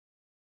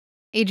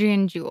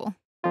Adrian Jewel.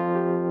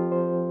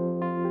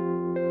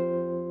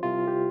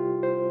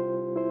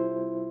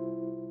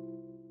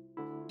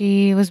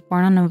 She was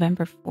born on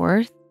November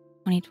 4th,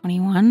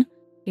 2021.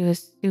 She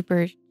was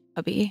super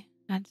chubby,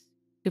 had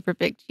super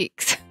big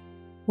cheeks.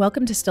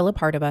 Welcome to Still a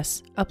Part of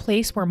Us, a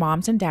place where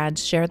moms and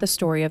dads share the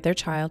story of their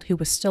child who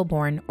was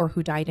stillborn or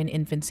who died in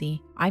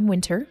infancy. I'm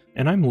Winter.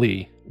 And I'm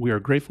Lee. We are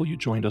grateful you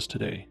joined us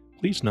today.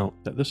 Please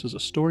note that this is a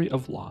story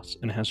of loss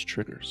and has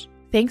triggers.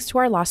 Thanks to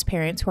our lost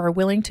parents who are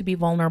willing to be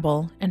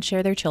vulnerable and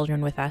share their children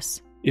with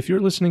us. If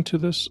you're listening to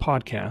this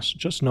podcast,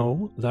 just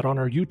know that on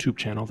our YouTube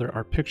channel there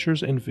are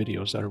pictures and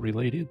videos that are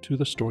related to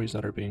the stories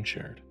that are being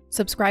shared.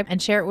 Subscribe and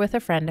share it with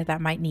a friend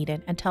that might need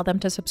it, and tell them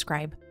to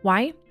subscribe.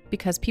 Why?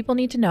 Because people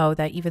need to know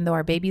that even though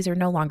our babies are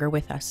no longer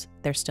with us,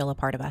 they're still a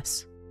part of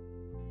us.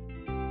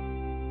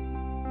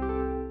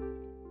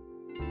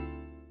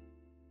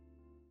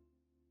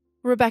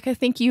 Rebecca,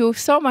 thank you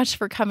so much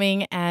for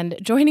coming and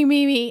joining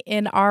me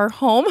in our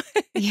home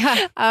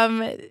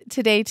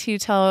today to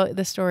tell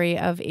the story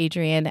of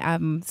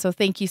Adrian. So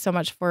thank you so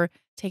much for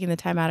taking the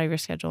time out of your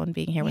schedule and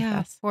being here with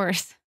us. Of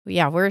course.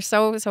 Yeah, we're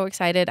so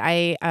excited.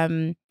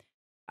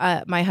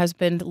 My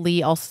husband,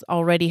 Lee,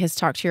 already has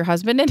talked to your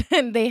husband,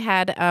 and they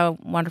had a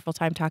wonderful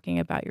time talking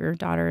about your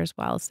daughter as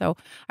well. So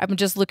I'm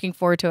just looking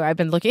forward to it. I've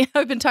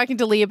been talking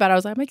to Lee about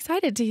it. I'm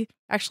excited to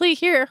actually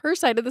hear her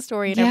side of the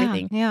story and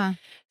everything. Yeah.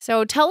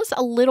 So tell us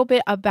a little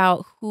bit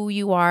about who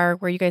you are,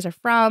 where you guys are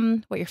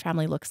from, what your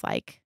family looks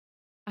like.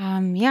 So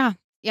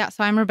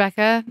I'm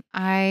Rebecca.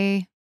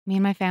 Me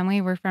and my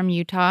family, we're from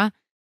Utah.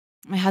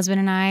 My husband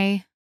and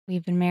I,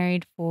 we've been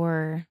married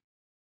for...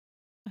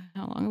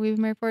 How long have we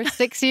been married for?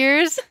 6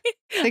 years.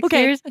 6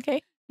 years.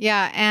 Okay.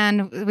 Yeah,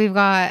 and we've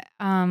got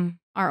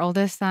our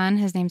oldest son.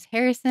 His name's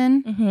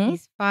Harrison. Mm-hmm.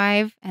 He's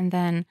 5, and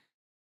then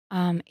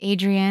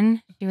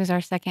Adrian. She was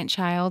our second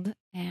child,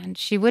 and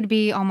she'd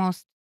be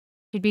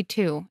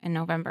 2 in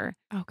November.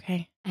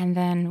 Okay. And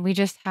then we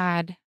just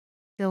had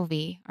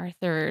Sylvie, our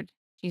third.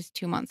 She's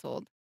 2 months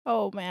old.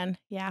 Oh man,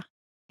 yeah.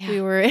 Yeah.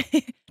 We were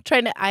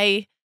trying to.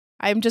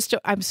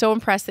 I'm so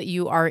impressed that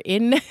you are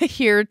in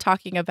here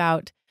talking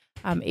about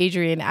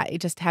Adrian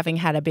just having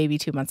had a baby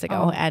 2 months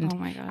ago. Oh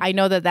my God. I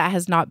know that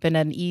has not been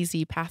an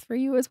easy path for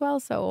you as well.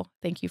 So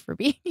thank you for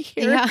being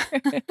here. Yeah,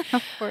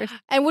 of course.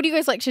 And what do you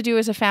guys like to do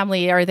as a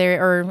family? Are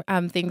there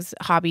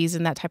hobbies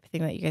and that type of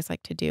thing that you guys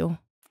like to do?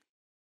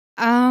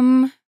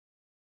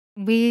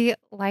 We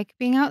like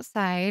being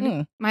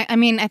outside.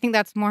 I think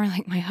that's more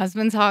like my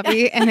husband's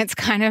hobby, and it's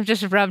kind of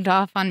just rubbed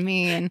off on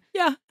me. And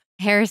Yeah.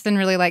 Harrison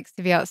really likes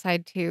to be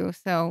outside too.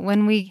 So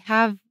when we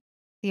have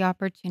the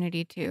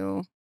opportunity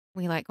to,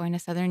 we like going to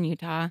southern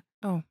Utah.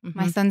 Oh,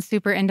 My son's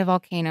super into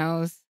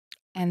volcanoes,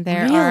 and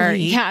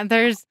Really?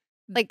 there's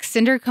like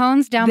cinder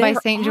cones down by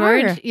There St.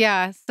 are. George.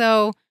 Yeah,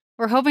 so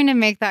we're hoping to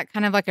make that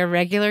kind of like a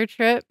regular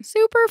trip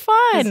Super 'cause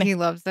fun. he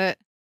loves it.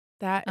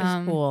 That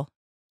is cool.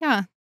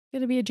 Yeah,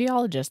 Going to be a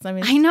geologist. I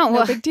mean, I know. no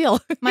Well, big deal.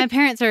 my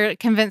parents are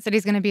convinced that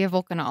he's going to be a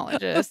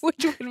volcanologist.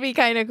 Which would be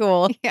kind of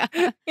cool. Yeah.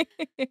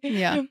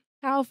 Yeah.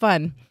 How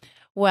fun.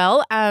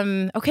 Well,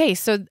 okay.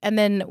 So, and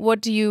then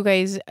what do you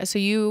guys, so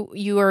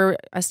you are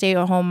a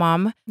stay-at-home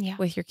mom Yeah.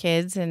 with your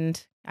kids,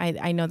 and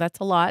I know that's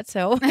a lot.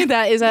 So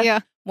that is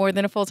Yeah. more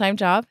than a full-time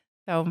job.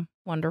 So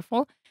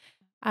wonderful.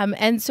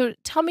 And so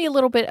tell me a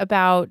little bit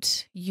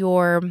about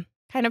your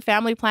kind of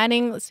family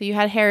planning. So you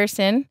had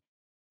Harrison,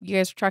 you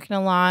guys were trucking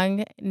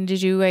along. And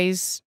did you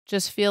guys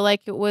just feel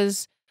like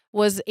was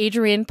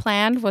Adrian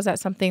planned? Was that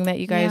something that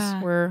you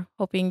guys were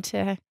hoping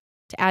to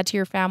add to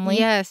your family?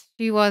 Yes,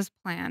 she was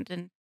planned.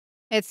 And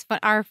it's fun.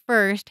 Our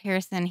first,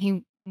 Harrison,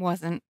 he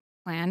wasn't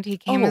planned. He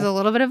came as a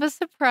little bit of a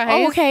surprise.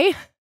 Oh, okay.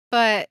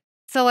 But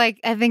so I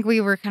think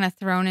we were kind of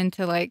thrown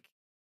into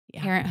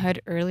Yeah.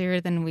 parenthood earlier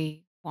than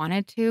we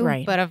wanted to.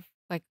 Right. But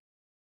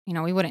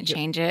we wouldn't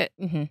change it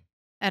Mm-hmm.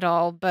 at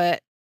all.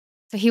 But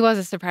so he was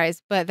a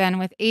surprise. But then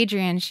with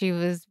Adrian, she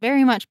was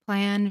very much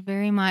planned,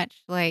 very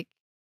much like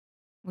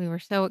we were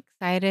so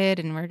excited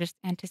and we're just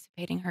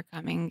anticipating her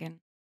coming. And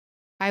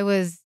I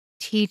was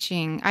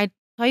teaching. I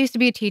used to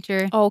be a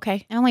teacher. Oh,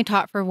 okay. I only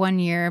taught for 1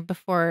 year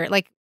before,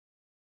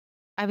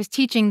 I was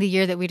teaching the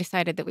year that we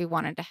decided that we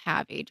wanted to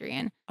have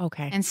Adrian.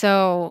 Okay. And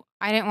so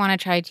I didn't want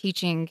to try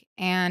teaching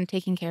and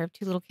taking care of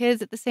 2 little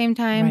kids at the same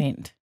time.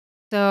 Right.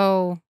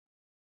 So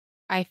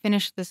I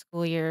finished the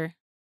school year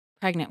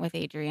pregnant with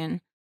Adrian.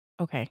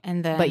 Okay.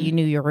 And then, But you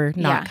knew you were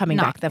not coming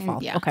back the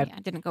fall. Yeah, Okay. yeah, I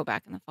didn't go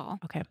back in the fall.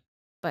 Okay.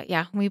 But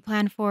yeah, we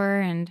planned for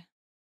her, and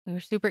we were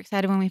super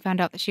excited when we found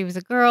out that she was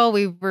a girl.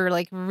 We were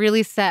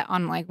really set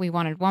on we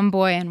wanted 1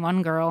 boy and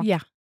 1 girl. Yeah.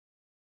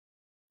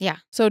 Yeah.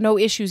 So no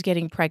issues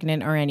getting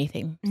pregnant or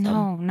anything.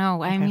 So.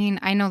 No. I Okay. mean,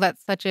 I know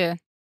that's such a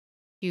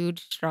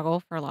huge struggle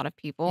for a lot of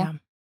people. Yeah.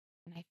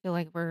 And I feel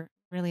like we're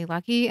really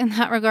lucky in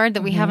that regard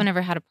that we Mhm. haven't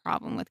ever had a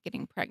problem with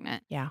getting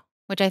pregnant. Yeah.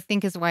 Which I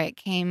think is why it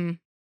came.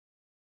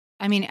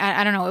 I mean,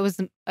 I don't know. It was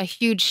a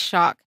huge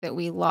shock that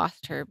we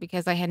lost her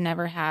because I had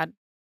never had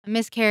a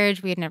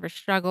miscarriage. We had never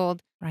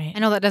struggled. Right. I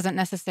know that doesn't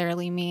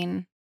necessarily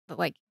mean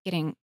that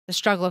getting the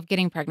struggle of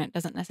getting pregnant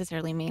doesn't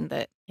necessarily mean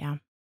that Yeah.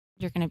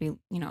 you're going to be,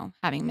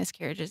 having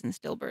miscarriages and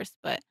stillbirths,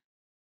 but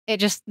it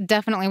just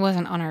definitely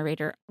wasn't on our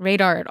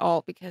radar at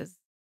all because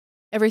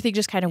everything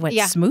just kind of went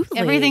smoothly.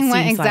 Everything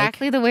went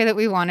exactly like. the way that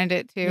we wanted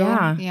it to.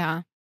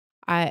 Yeah.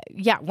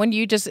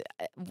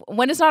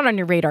 When it's not on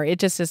your radar, it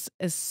just is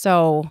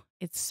so,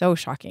 it's so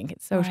shocking.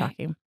 It's so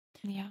shocking.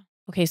 Yeah.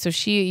 Okay. So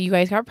you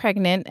guys got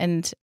pregnant,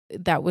 and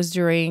that was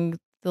during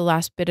the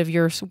last bit of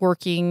your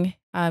working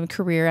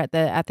career at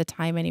the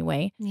time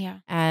anyway. Yeah.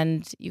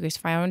 And you guys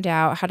found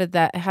out. How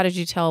did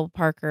you tell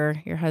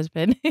Parker, your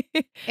husband?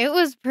 It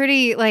was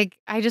pretty,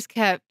 I just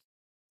kept,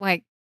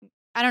 I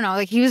don't know,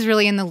 he was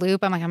really in the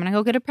loop. I'm like, I'm going to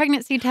go get a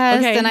pregnancy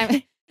test. Okay.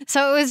 And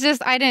so it was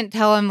just, I didn't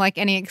tell him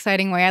any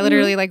exciting way. I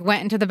literally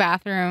went into the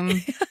bathroom,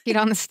 peed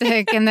on the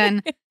stick, and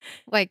then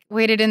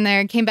waited in there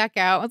and came back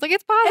out. I was like,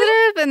 it's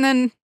positive. And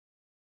then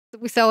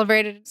we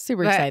celebrated.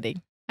 Super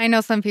exciting. I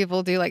know some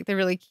people do the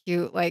really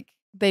cute,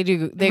 they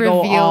do. They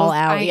reveals. go all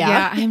out.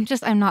 Yeah.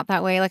 I'm not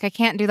that way. I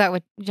can't do that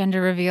with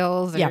gender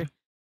reveals or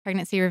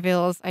pregnancy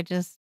reveals. I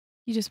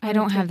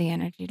don't have the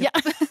energy to. Yeah.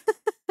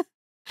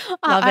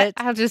 Love it.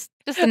 I'll just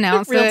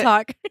announce Real it.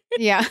 talk.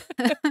 Yeah.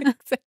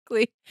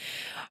 Exactly.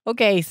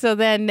 Okay. So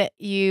then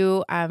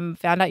you found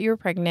out you were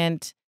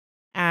pregnant.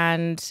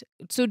 And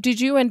so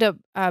did you end up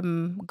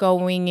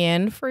going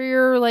in for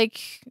your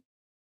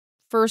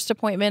first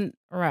appointment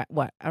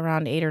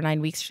around 8 or 9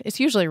 weeks? It's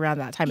usually around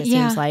that time, it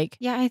seems like.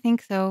 Yeah, I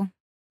think so.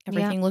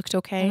 Everything looked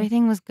okay?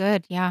 Everything was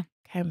good, yeah.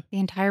 Okay. The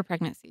entire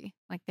pregnancy.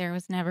 There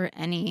was never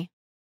any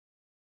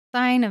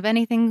sign of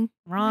anything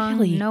wrong.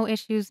 Really? No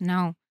issues.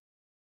 No.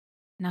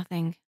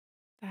 Nothing.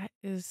 That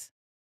is...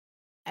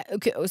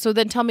 Okay, so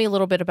then tell me a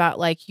little bit about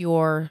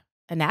your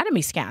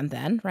anatomy scan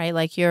then, right?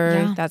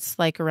 That's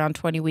around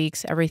 20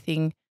 weeks.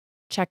 Everything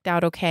checked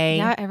out okay?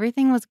 Yeah,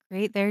 everything was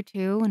great there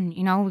too. And,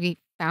 we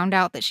found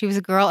out that she was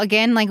a girl.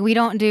 Again, we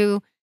don't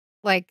do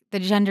the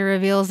gender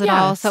reveals at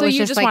all. So it was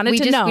you just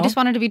wanted to know. We just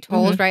wanted to be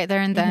told right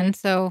there and then.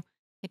 So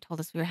they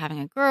told us we were having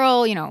a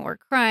girl, we're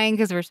crying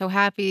because we're so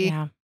happy.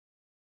 Yeah.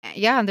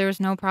 Yeah, there was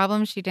no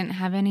problem. She didn't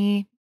have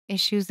any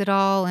issues at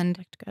all. And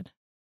looked good.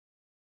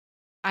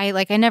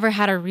 I never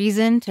had a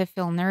reason to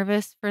feel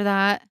nervous for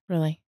that.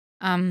 Really?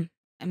 And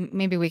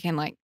maybe we can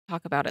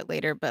talk about it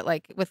later, but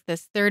with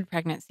this third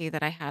pregnancy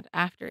that I had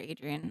after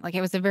Adrian, it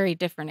was a very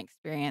different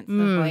experience.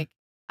 Of,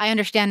 I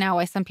understand now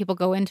why some people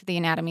go into the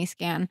anatomy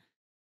scan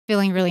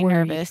feeling really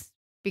nervous,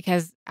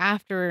 because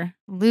after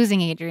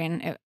losing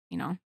Adrian,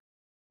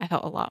 I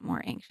felt a lot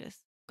more anxious.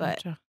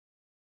 But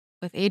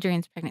with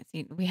Adrian's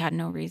pregnancy, we had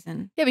no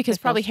reason. Yeah, because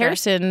probably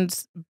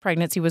Harrison's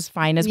pregnancy was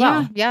fine as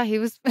well. Yeah, he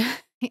was.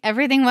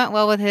 Everything went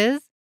well with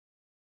his.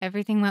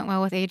 Everything went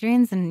well with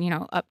Adrian's, and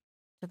up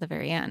to the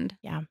very end.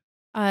 Yeah.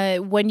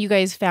 When you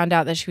guys found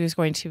out that she was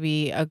going to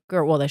be a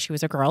girl, that she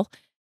was a girl,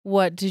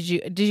 what did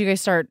you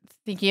guys start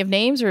thinking of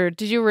names, or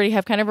did you already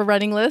have kind of a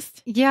running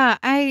list? Yeah,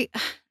 I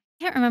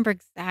can't remember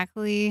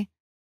exactly.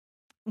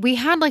 We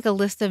had a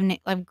list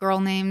of girl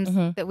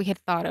names that we had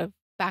thought of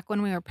back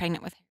when we were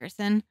pregnant with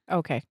Harrison.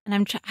 Okay.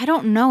 And I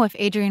don't know if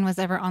Adrian was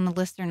ever on the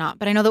list or not,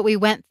 but I know that we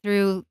went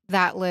through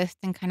that list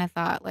and kind of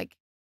thought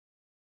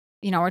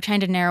we're trying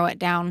to narrow it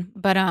down,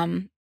 but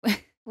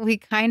we're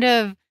kind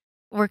of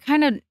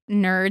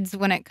nerds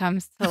when it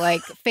comes to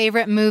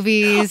favorite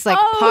movies,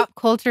 pop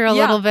culture a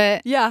little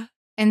bit. Yeah.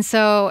 And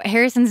so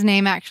Harrison's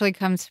name actually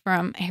comes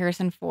from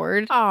Harrison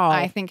Ford. Oh,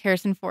 I think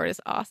Harrison Ford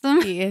is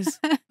awesome. He is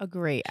a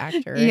great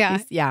actor.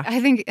 Yeah.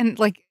 I think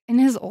in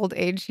his old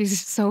age,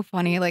 he's so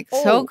funny,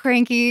 so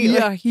cranky.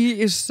 Yeah,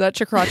 he is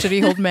such a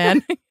crotchety old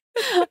man.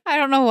 I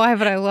don't know why,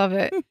 but I love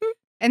it.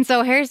 And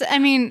so Harrison,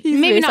 He's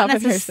maybe based not off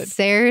of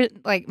necessarily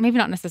maybe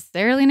not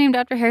necessarily named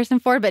after Harrison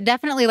Ford, but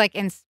definitely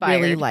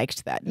inspired. Really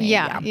liked that name.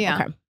 Yeah.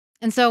 Okay.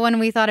 And so when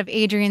we thought of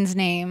Adrian's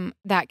name,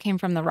 that came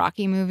from the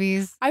Rocky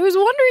movies. I was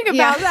wondering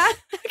about that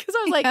because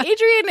I was like,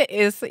 Adrian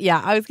is,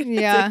 I was going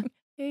to say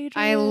Adrian.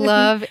 I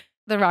love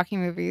the Rocky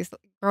movies.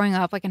 Growing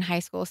up, in high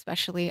school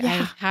especially,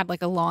 I had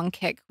a long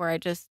kick where I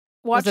just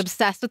was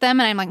obsessed with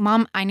them. And I'm like,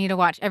 Mom, I need to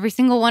watch every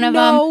single one of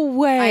them. No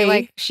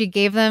way. She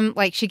gave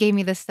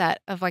me the set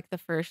of the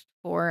first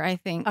 4, I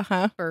think,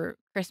 for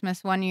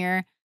Christmas one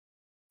year.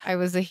 I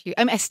was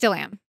I still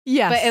am.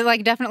 Yes. But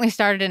it definitely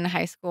started in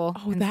high school.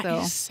 Oh, that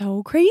is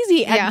so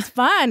crazy and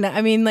fun.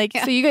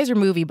 So you guys are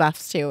movie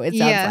buffs too. It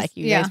sounds like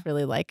you guys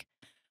really like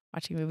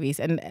watching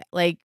movies. And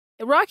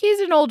Rocky is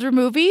an older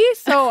movie,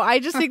 so I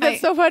just think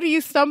that's so funny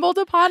you stumbled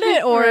upon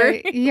it. Or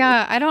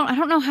yeah, I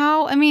don't know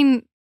how.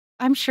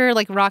 I'm sure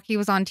Rocky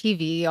was on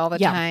TV all the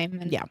time.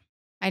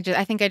 And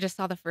I think I just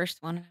saw the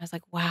first one and I was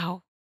like,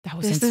 wow. That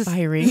was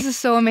inspiring. This is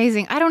so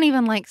amazing. I don't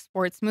even like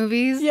sports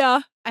movies. Yeah.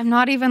 I'm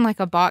not even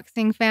a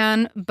boxing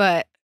fan,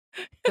 but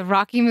the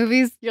Rocky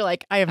movies, you're I'm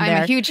there.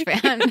 I'm a huge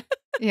fan.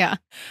 Yeah.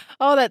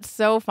 Oh, that's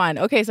so fun.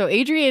 Okay, so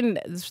Adrian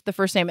is the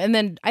first name, and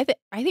then I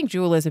think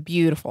Jewel is a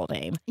beautiful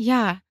name.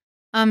 Yeah.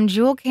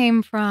 Jewel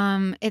came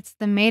from, it's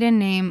the maiden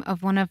name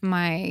of one of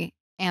my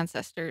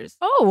ancestors.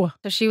 Oh.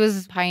 So she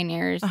was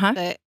pioneers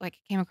that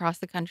came across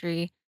the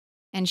country,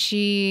 and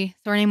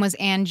her name was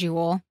Anne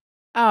Jewel.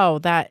 Oh,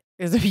 that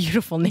is a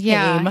beautiful name.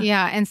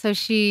 Yeah. And so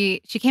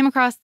she came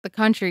across the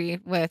country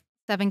with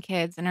 7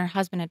 kids, and her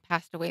husband had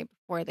passed away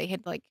before they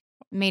had like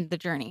made the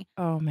journey.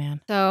 Oh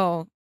man.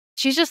 So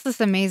she's just this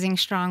amazing,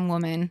 strong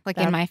woman, like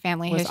in That my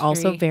family was history.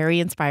 also very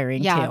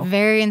inspiring Yeah, too.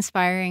 very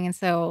inspiring. And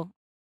so,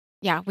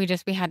 yeah, we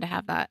had to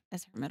have that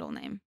as her middle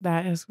name.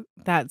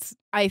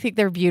 I think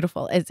they're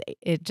beautiful.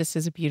 It just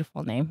is a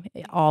beautiful name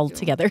all too.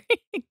 together.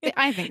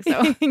 I think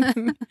so.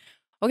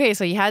 Okay,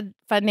 so you had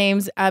fun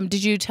names.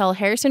 Did you tell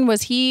Harrison?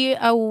 Was he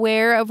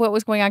aware of what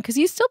was going on? Because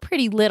he's still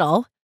pretty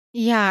little.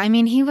 Yeah, I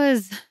mean,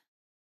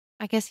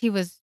 I guess he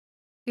was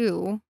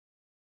 2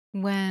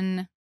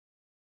 when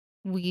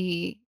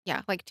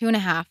like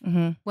 2.5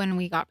 Mm-hmm. when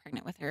we got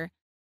pregnant with her.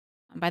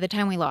 By the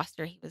time we lost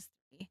her, he was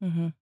 3.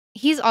 Mm-hmm.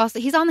 He's on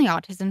the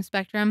autism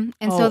spectrum.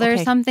 And so Oh,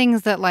 there's okay. some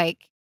things that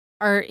like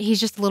he's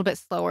just a little bit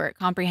slower at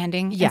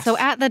comprehending. Yes. And so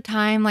at the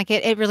time, like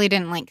it really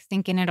didn't like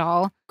sink in at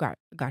all.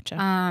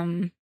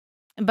 Gotcha.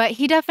 But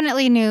he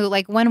definitely knew,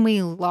 like when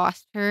we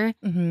lost her,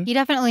 Mm-hmm. he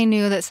definitely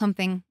knew that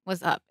something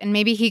was up. And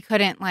maybe he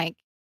couldn't like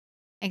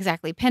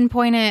exactly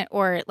pinpoint it,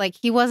 or like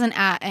he wasn't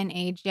at an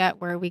age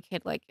yet where we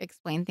could like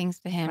explain things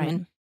to him Right.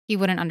 and he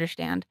wouldn't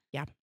understand.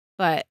 Yeah.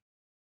 But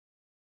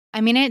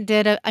I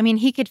mean,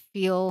 he could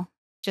feel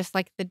just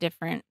like the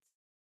difference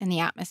in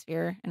the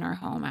atmosphere in our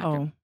home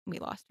after we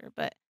lost her.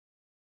 But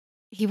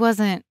I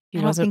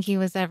don't think he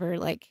was ever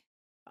like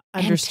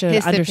Understood.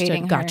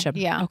 anticipating her. Gotcha.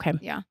 Yeah. Okay.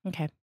 Yeah.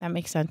 Okay. That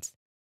makes sense.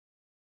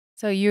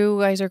 So you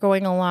guys are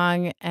going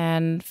along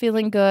and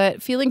feeling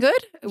good. Feeling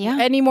good? Yeah.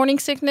 Any morning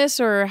sickness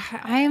or?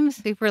 I am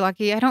super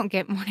lucky. I don't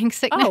get morning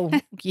sickness. Oh,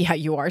 yeah,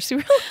 you are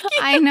super lucky.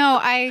 I know.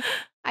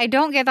 I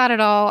don't get that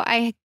at all.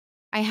 I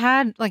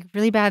had like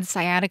really bad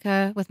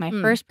sciatica with my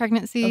first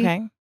pregnancy.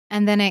 Okay.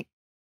 And then it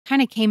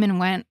kind of came and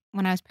went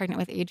when I was pregnant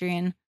with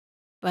Adrian.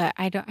 But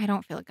I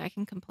don't feel like I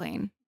can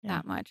complain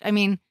that much. I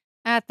mean,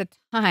 at the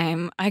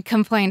time I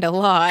complained a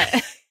lot.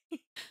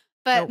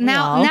 But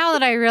now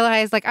that I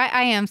realize, like,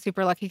 I am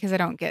super lucky because I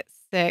don't get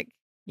sick.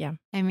 Yeah.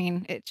 I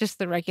mean, it's just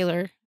the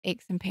regular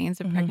aches and pains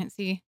of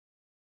pregnancy.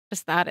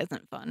 Just that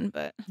isn't fun,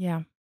 but.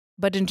 Yeah.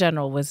 But in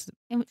general was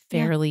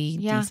fairly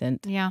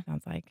decent. Yeah.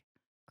 Sounds like.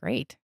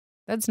 Great.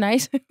 That's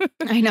nice.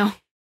 I know.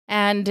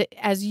 And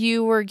as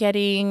you were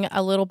getting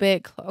a little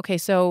bit, okay,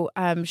 so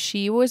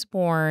she was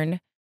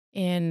born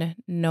in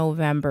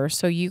November.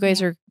 So you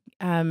guys are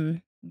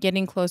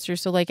getting closer.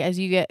 So like as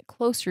you get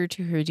closer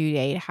to her due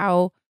date,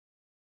 how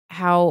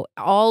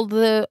all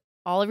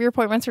of your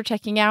appointments are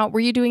checking out?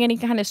 Were you doing any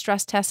kind of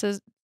stress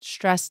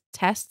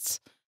tests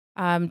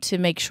to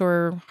make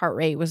sure heart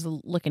rate was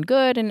looking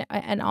good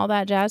and all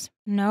that jazz?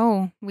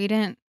 No, we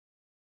didn't.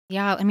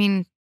 Yeah, I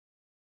mean,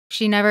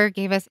 she never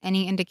gave us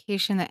any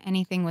indication that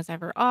anything was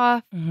ever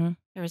off. Mm-hmm.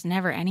 There was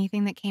never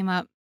anything that came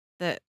up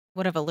that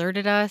would have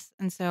alerted us.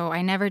 And so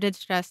I never did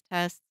stress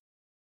tests.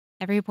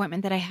 Every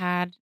appointment that I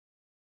had,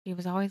 she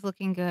was always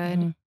looking good.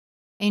 Mm-hmm.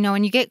 And,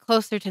 when you get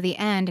closer to the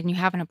end and you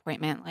have an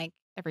appointment like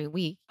every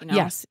week,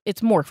 Yes,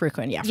 it's more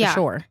frequent. Yeah, for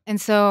sure. And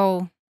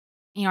so,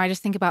 I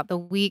just think about the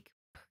week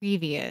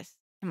previous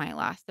to my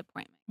last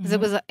appointment, because it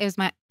was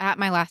at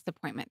my last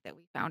appointment that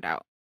we found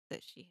out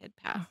that she had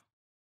passed.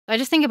 So I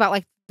just think about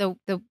like the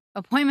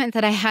appointment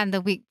that I had the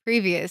week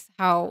previous,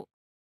 how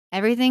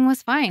everything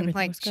was fine. Everything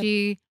like was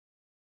good.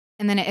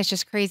 and then it's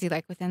just crazy.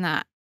 Like within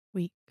that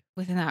week,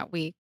 we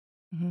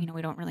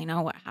don't really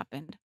know what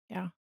happened.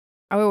 Yeah.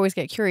 I always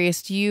get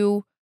curious.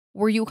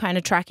 Were you kind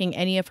of tracking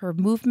any of her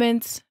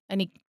movements,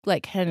 any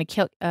like kind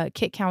of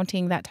kick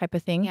counting, that type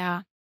of thing?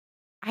 Yeah.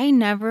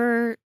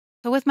 So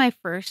with my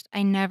first,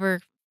 I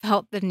never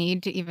felt the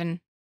need to even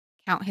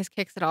count his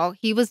kicks at all.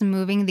 He was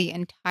moving the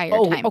entire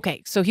time.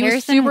 Okay. So he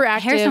was super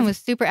active. Harrison was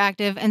super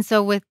active. And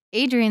so with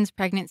Adrian's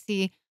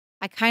pregnancy,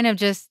 I kind of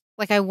just,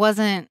 like, I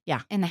wasn't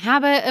in the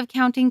habit of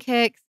counting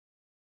kicks.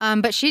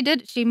 But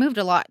she moved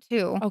a lot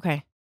too.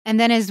 Okay. And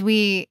then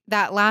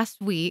that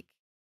last week,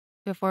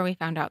 before we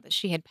found out that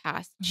she had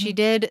passed, she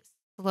did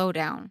slow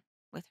down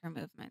with her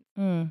movement.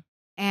 Mm.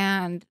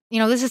 And,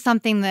 this is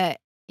something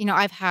that,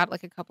 I've had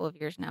like a couple of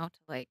years now to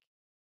like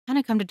kind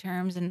of come to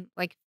terms and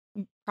like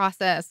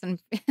process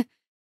and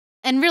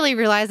and really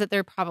realize that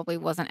there probably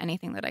wasn't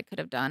anything that I could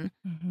have done.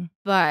 Mm-hmm.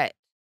 But,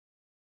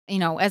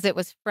 as it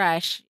was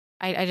fresh,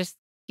 I just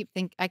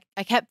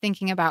I kept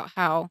thinking about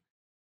how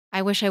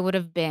I wish I would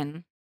have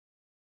been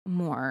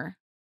more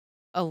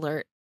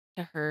alert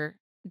to her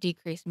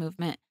decreased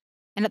movement.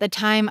 And at the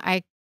time,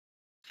 I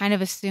kind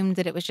of assumed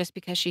that it was just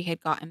because she had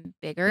gotten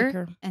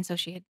bigger. And so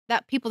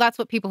that's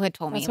what people had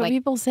told me. That's what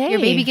people say. Your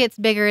baby gets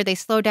bigger, they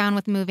slow down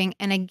with moving.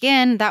 And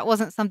again, that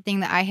wasn't something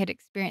that I had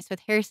experienced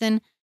with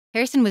Harrison.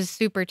 Harrison was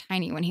super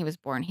tiny when he was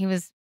born. He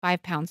was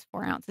 5 pounds,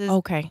 4 ounces.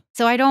 Okay.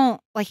 So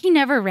he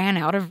never ran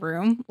out of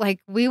room. Like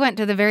we went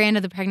to the very end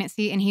of the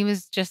pregnancy and he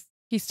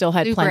still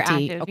had super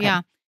plenty. active. Okay.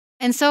 Yeah.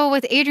 And so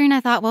with Adrian, I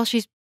thought, well,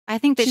 I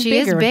think that she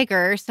is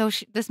bigger. So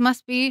this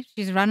must be,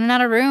 she's running out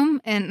of room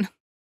and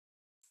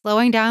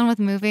slowing down with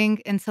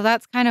moving. And so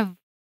that's kind of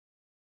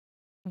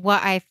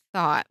what I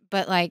thought.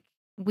 But like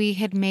we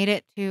had made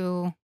it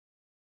to,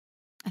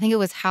 I think it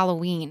was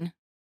Halloween.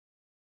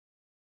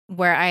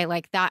 where I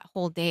like that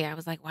whole day, I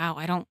was like, wow,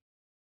 I don't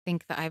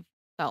think that I've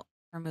felt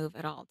her move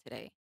at all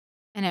today.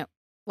 And it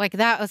like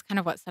that was kind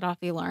of what set off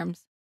the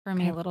alarms for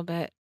me Okay. a little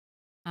bit.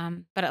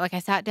 But like I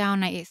sat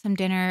down, I ate some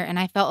dinner, and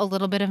I felt a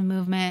little bit of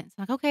movement.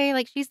 So like, okay,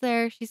 like she's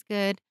there, she's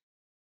good.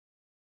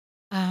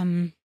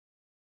 Um,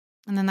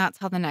 and then that's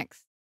how the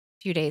next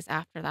few days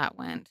after that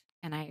went.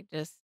 And I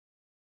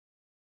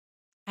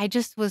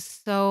just was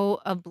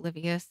so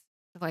oblivious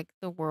to like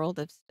the world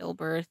of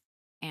stillbirth,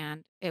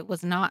 and it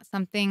was not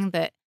something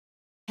that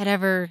had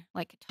ever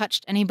like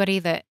touched anybody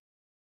that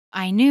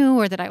I knew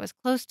or that I was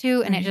close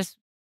to, and Right.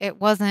 it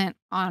wasn't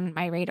on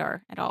my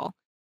radar at all.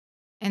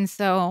 And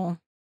so,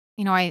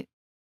 you know,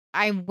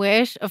 I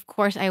wish, of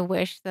course, I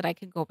wish that I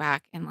could go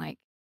back and like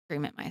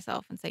scream at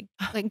myself and say,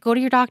 like, go to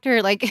your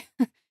doctor, like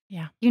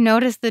Yeah. you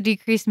notice the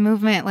decreased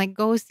movement, like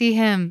go see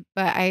him.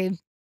 But I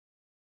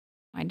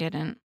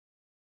didn't.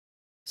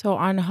 So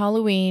on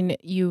Halloween,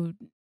 you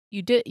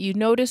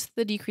noticed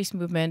the decreased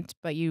movement,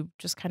 but you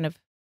just kind of,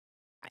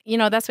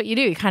 that's what you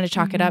do. You kind of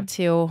chalk it up Hmm.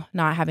 to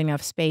not having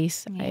enough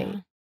space.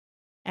 Yeah.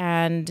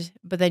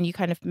 But then you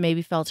kind of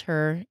maybe felt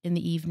her in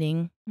the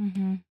evening.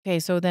 Hmm. Okay,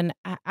 so then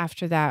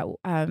after that,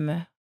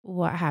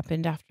 what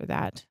happened after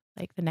that?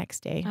 Like the next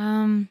day?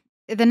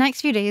 The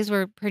next few days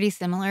were pretty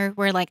similar,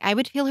 where like I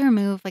would feel her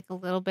move like a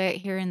little bit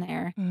here and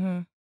there.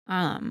 Mm-hmm.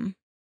 Um,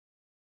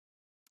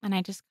 and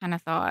I just kind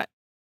of thought,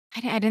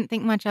 I didn't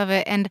think much of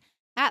it. And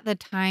at the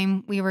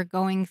time, we were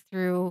going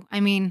through, I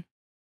mean,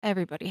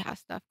 everybody has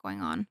stuff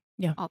going on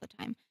Yeah. all the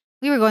time.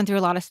 We were going through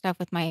a lot of stuff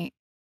with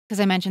because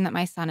I mentioned that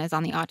my son is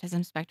on the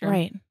autism spectrum.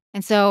 Right.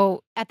 And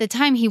so at the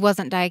time, he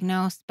wasn't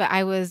diagnosed, but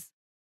I was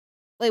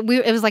like,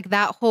 it was like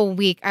that whole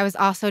week, I was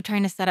also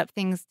trying to set up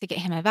things to get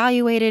him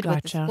evaluated with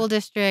the Gotcha. school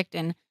district.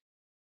 And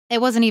it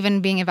wasn't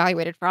even being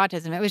evaluated for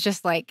autism. It was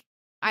just like,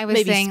 I was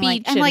Maybe saying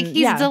like, speech I'm like, and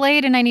he's yeah.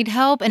 delayed and I need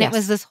help. And it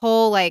was Yes. this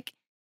whole like,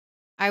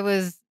 I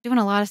was doing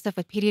a lot of stuff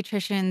with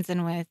pediatricians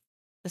and with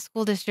the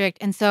school district.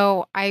 And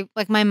so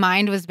my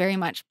mind was very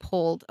much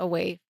pulled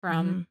away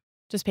from, Mhm.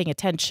 Just paying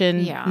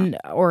attention yeah.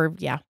 or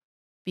yeah,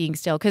 being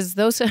still. Because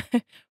those,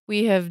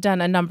 we have done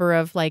a number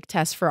of like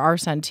tests for our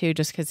son too,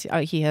 just because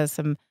he has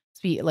some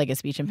a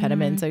speech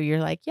impediment. Mhm. So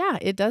you're like, yeah,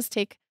 it does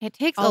take It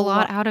takes a a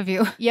lot lot. out of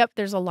you. Yep.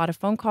 There's a lot of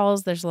phone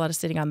calls. There's a lot of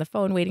sitting on the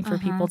phone waiting for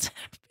Uh-huh. people to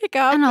pick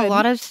up. And a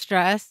lot of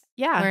stress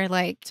Yeah, where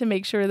like, to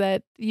make sure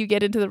that you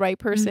get into the right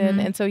person.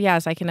 mhm. And so,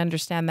 yes, I can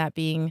understand that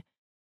being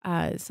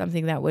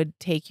something that would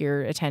take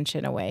your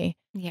attention away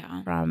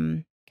Yeah.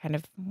 from kind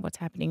of what's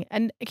happening.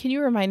 And can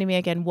you remind me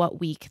again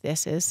what week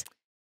this is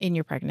in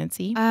your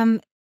pregnancy?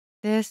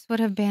 This would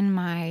have been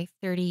my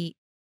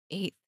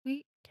 38th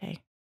week. Okay.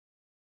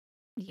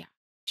 Yeah.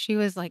 She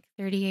was like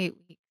 38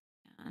 weeks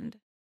and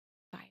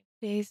 5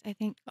 days, I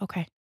think.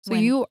 Okay. So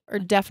When you are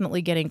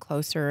definitely getting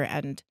closer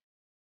and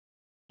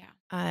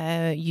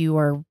yeah. you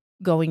are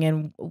going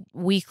in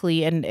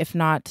weekly. And if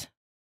not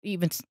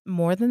even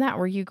more than that,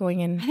 were you going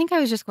I in think I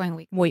was just going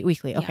weekly.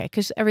 weekly? Yeah. Okay.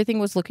 Because everything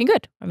was looking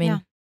good. I mean, Yeah.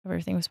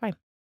 everything was fine.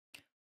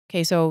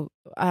 Okay. So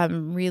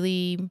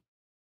really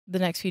the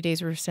next few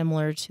days were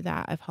similar to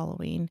that of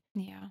Halloween.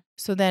 Yeah.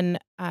 So then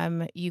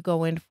you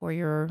go in for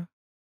your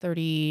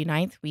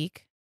 39th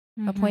week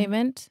Mhm.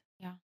 appointment.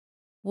 Yeah.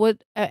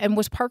 What and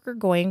was Parker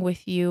going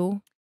with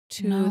you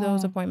to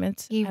those No,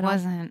 appointments he at all?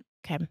 wasn't.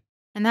 Okay.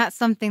 And that's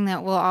something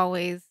that we'll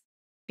always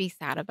be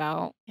sad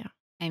about. Yeah.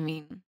 I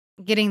mean,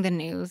 getting the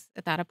news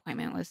at that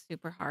appointment was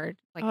super hard,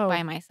 like Oh, by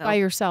by myself.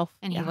 yourself.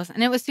 And he Yeah. wasn't.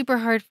 And it was super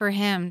hard for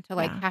him to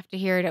like Yeah. have to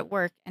hear it at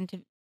work and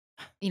to,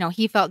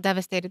 he felt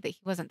devastated that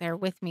he wasn't there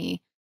with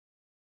me.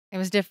 It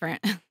was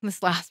different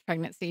this last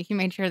pregnancy. He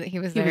made sure that he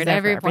was He there was at there for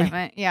every everything.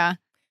 appointment. Yeah.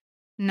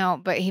 No,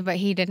 but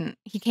he didn't.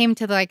 He came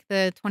to like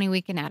the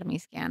 20-week anatomy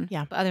scan.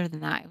 Yeah. But other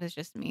than that, it was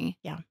just me.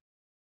 Yeah.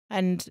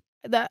 And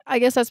that I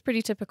guess that's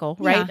pretty typical,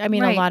 right? Yeah, I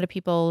mean, a right. lot of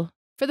people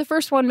for the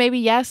first one maybe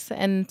yes,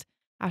 and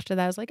after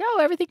that it's like, "Oh,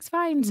 everything's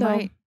fine." So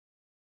Right.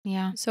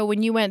 Yeah. so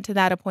when you went to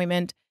that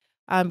appointment,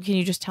 can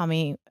you just tell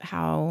me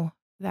how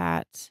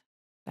that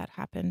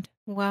happened?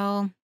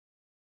 Well,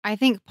 I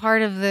think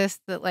part of this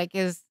that like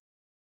is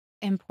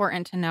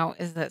important to note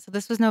is that so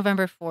this was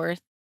November 4th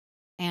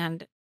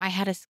and I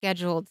had a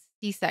scheduled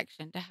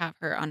C-section to have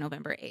her on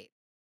November 8th.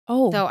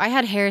 Oh. So I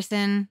had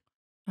Harrison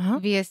Uh-huh.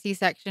 via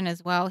C-section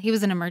as well. He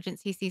was an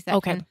emergency C-section.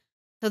 Okay.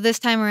 So this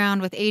time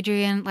around with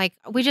Adrian, like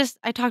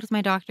I talked with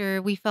my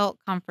doctor. We felt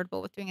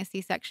comfortable with doing a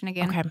C-section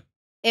again. Okay.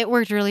 It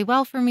worked really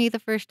well for me the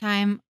first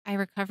time. I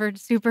recovered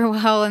super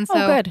well. And Oh,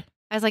 so good.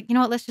 I was like, you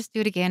know what, let's just do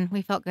it again.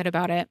 We felt good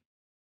about it.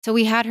 So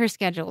we had her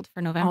scheduled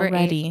for November 8th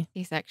Already.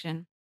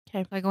 C-section.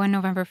 Okay. So I go in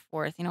November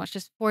 4th. It's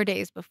just 4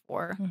 days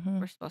before Mhm.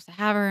 we're supposed to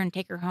have her and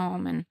take her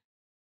home. And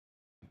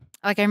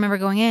like I remember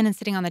going in and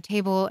sitting on the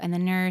table and the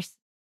nurse,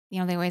 they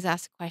always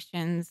ask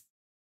questions.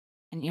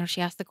 And,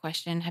 she asked the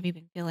question, have you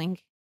been feeling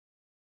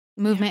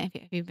movement?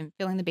 Have you been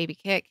feeling the baby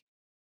kick?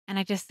 And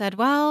I just said,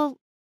 well,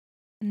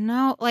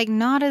 no, like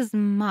not as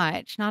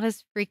much, not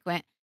as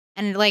frequent.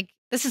 And like,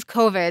 this is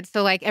COVID.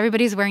 So like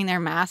everybody's wearing their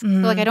masks. So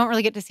like, I Mhm. don't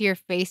really get to see her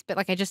face, but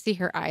like, I just see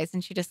her eyes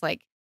and she just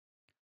like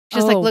She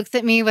just, like, Oh, looks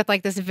at me with,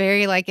 like, this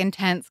very, like,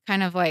 intense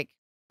kind of, like,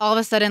 all of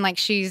a sudden, like,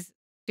 she's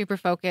super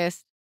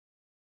focused,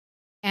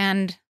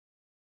 and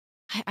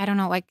I don't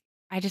know, like,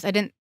 I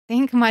didn't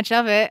think much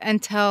of it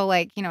until,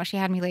 like, she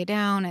had me lay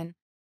down, and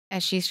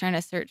as she's trying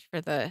to search for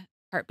the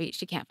heartbeat,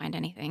 she can't find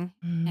anything,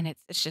 and mm,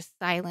 it's just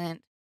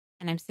silent,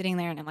 and I'm sitting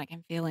there, and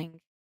I'm feeling,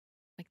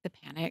 like, the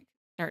panic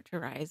start to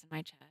rise in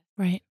my chest.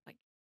 right. Like,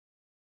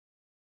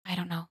 I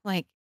don't know,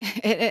 like,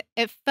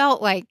 it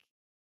felt like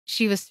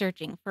she was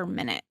searching for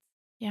minutes,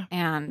 Yeah.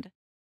 and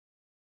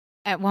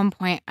at one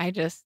point, I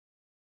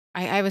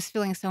was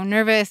feeling so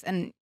nervous,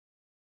 and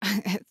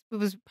it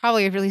was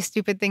probably a really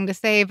stupid thing to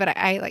say, but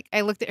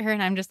I looked at her,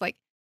 and I'm just like,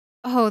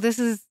 "Oh,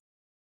 that's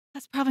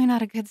probably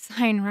not a good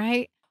sign,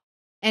 right?"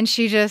 And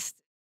she just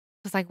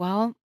was like,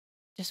 "Well,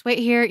 just wait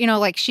here."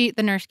 Like,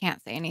 the nurse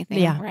can't say anything,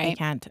 Yeah, they right?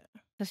 can't.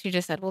 So she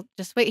just said, "Well,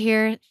 just wait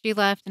here." She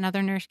left,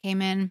 another nurse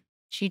came in.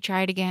 She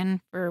tried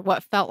again for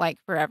what felt like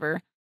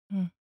forever.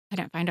 Mm.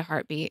 Couldn't find a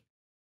heartbeat.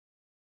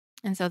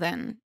 And so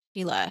then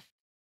she left,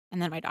 and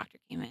then my doctor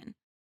came in,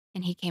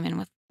 and he came in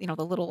with, the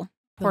little The little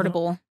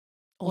portable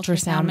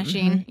ultrasound ultrasound.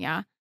 machine.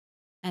 Yeah.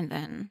 And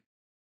then,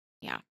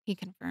 yeah, he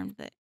confirmed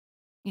that,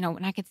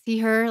 when I could see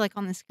her, like,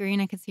 on the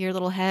screen, I could see her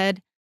little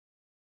head.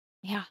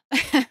 Yeah.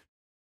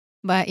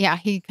 But yeah,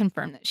 he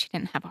confirmed that she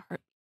didn't have a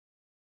heart.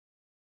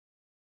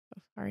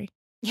 So sorry.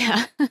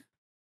 Yeah.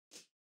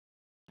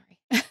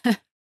 Sorry.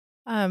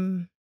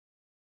 Um,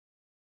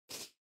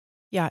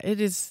 yeah, it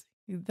is.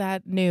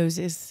 That news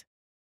is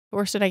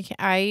worse than I can.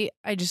 I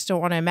just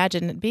don't want to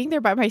imagine being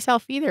there by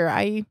myself either.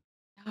 Yeah.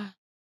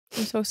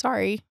 I'm so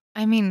sorry.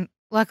 I mean,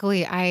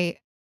 luckily I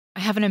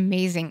have an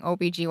amazing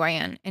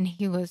OBGYN, and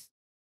he was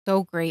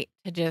so great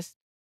to just,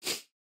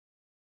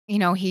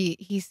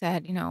 he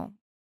said,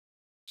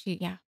 she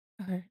yeah,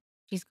 her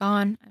she's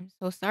gone. I'm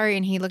so sorry.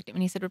 And he looked at me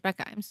and he said,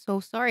 "Rebecca, I'm so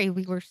sorry.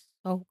 We were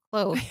so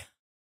close."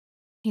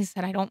 He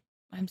said,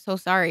 I'm so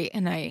sorry."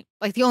 And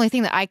the only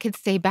thing that I could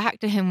say back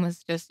to him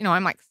was just,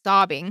 I'm like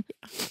sobbing.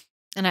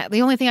 And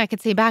the only thing I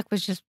could say back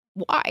was just,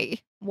 "Why?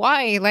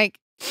 Why?" Like,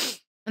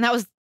 and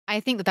I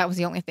think that was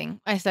the only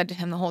thing I said to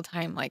him the whole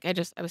time. Like, I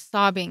was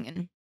sobbing,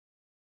 and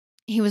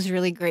he was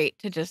really great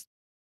to just,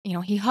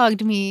 he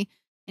hugged me,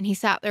 and he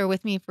sat there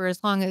with me for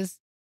as long as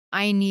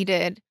I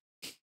needed.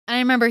 And I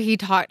remember he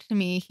talked to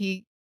me.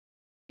 He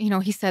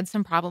said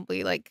some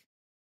probably, like,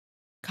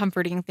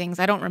 comforting things.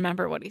 I don't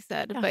remember what he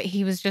said, Yeah. but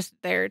he was just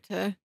there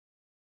to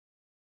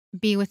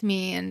be with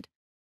me. And,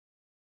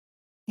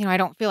 I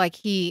don't feel like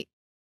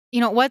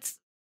what's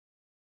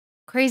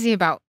crazy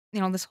about,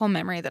 this whole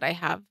memory that I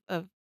have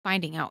of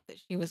finding out that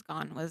she was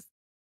gone was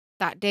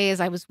that day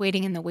as I was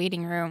waiting in the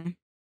waiting room.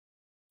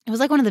 It was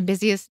like one of the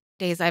busiest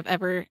days I've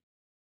ever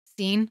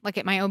seen, like,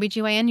 at my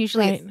OBGYN.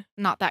 Usually Right. it's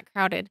not that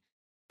crowded,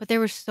 but there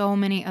were so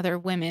many other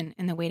women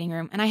in the waiting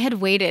room, and I had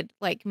waited,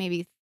 like,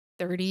 maybe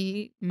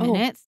 30 Oh,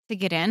 minutes to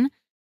get in.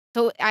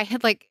 So I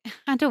had, like,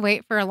 had to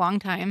wait for a long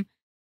time,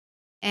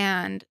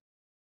 and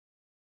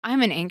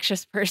I'm an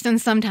anxious person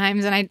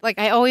sometimes, and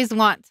I always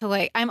want to,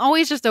 like, I'm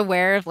always just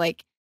aware of,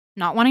 like,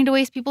 not wanting to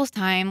waste people's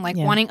time, like,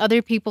 yeah. wanting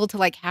other people to,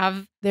 like,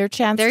 have Their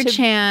chance their to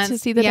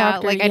chance. see the Yeah,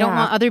 doctor. like, I don't Yeah.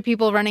 want other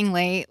people running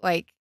late,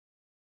 like,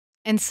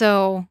 and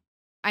so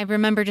I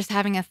remember just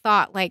having a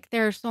thought, like,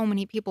 there are so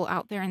many people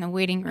out there in the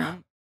waiting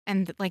room,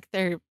 and, like,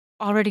 they're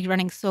already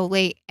running so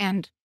late,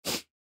 and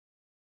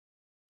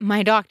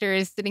my doctor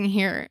is sitting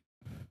here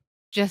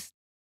just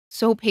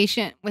so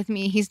patient with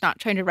me. He's not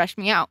trying to rush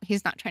me out.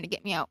 He's not trying to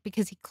get me out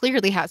because he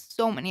clearly has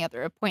so many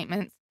other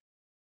appointments.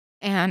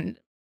 And,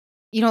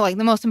 like,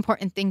 the most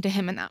important thing to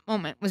him in that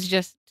moment was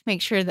just to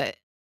make sure that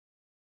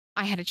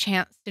I had a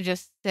chance to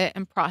just sit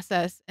and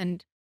process.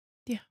 And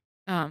Yeah.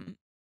 um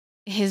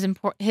his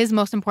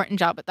most important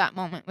job at that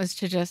moment was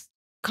to just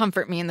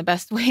comfort me in the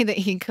best way that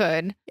he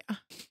could. Yeah.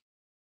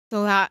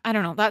 So that, I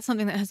don't know, that's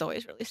something that has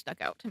always really stuck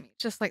out to me.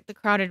 Just like the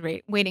crowded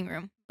waiting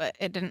room, but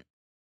it didn't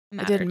It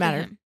matter didn't to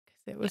matter him.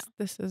 because it Yeah. was.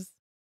 This is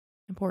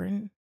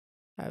important.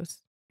 I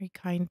was very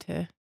kind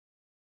to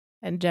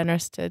and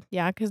generous to.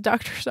 Yeah, because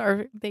doctors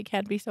are. They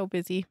can be so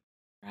busy.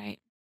 Right.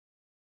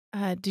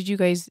 Did you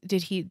guys?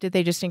 Did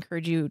they just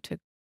encourage you to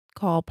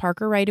call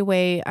Parker right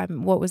away?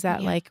 What was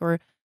that Yeah. like, or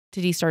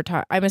did he start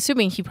talk? I'm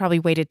assuming he probably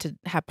waited to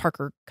have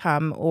Parker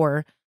come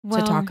or to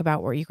talk Well,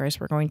 about what you guys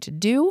were going to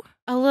do.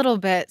 a little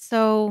bit.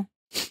 So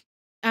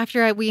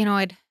after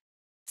I'd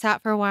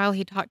sat for a while,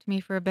 he talked to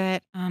me for a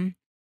bit.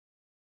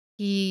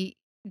 He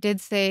did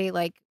say,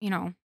 like,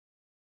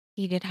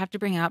 he did have to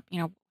bring up,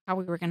 how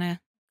we were gonna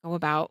go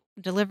about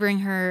delivering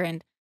her,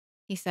 and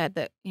he said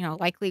that,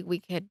 likely we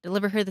could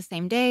deliver her the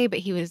same day, but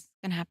he was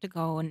gonna have to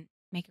go and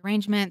make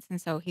arrangements. And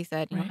so he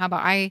said, Right. "How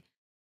about I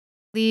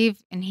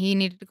leave?" And he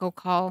needed to go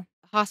call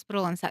the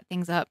hospital and set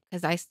things up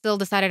because I still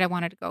decided I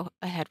wanted to go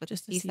ahead with the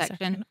Just a C-section.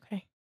 C-section.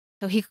 Okay.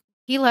 So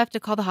he left to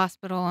call the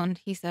hospital, and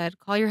he said,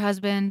 "Call your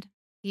husband,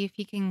 see if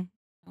he can,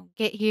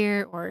 get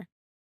here, or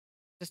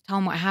just tell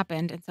him what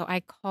happened." And so I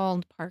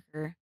called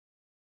Parker.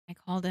 I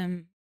called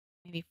him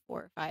maybe 4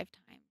 or 5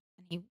 times,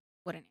 and he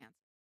wouldn't answer.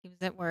 He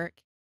was at work.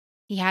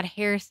 He had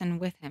Harrison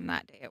with him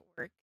that day at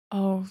work,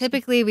 Oh,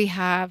 Typically, we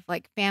have,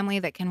 like, family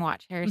that can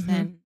watch mhm.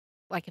 Harrison,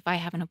 like, if I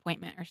have an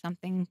appointment or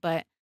something,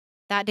 but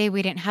that day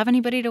we didn't have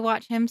anybody to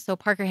watch him, so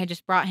Parker had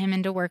just brought him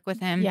into work with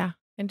him. Yeah,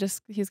 and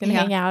just he's gonna Yeah.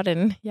 hang out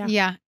and yeah.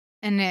 Yeah,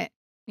 and it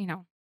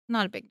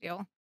not a big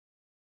deal.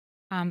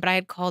 But I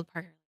had called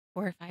Parker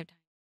 4 or 5 times.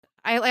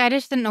 I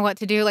just didn't know what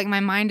to do, like, my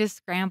mind is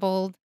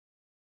scrambled,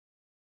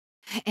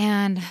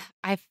 and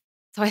I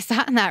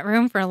sat in that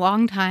room for a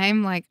long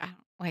time, like, I don't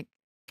like,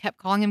 kept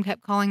calling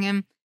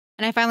him,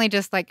 and I finally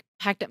just, like,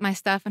 packed up my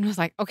stuff and was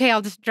like, "Okay,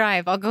 I'll just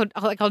drive. I'll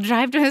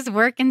drive to his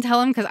work and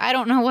tell him because I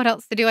don't know what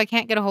else to do. I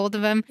can't get a hold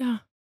of him." Yeah.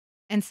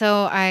 And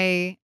so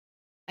I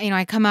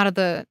come out of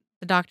the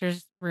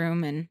doctor's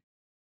room, and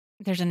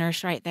there's a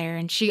nurse right there,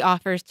 and she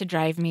offers to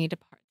drive me to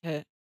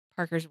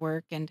Parker's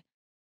work, and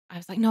I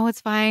was like, "No,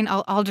 it's fine.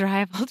 I'll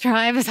drive. I'll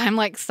drive," as I'm,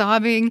 like,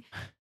 sobbing.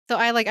 So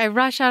I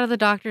rush out of the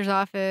doctor's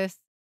office,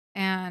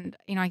 and,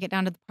 I get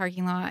down to the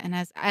parking lot, and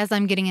as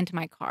I'm getting into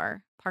my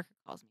car, Parker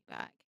calls me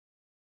back.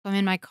 So I'm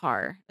in my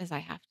car as I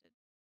have to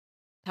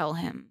tell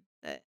him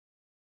that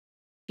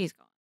she's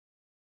gone.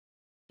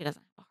 She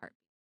doesn't have a heartbeat.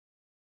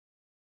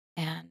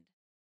 And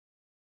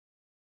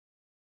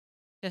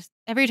just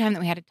every time that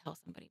we had to tell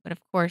somebody, but of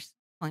course,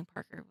 telling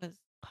Parker was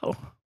Oh,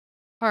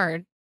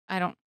 hard. I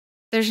don't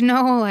There's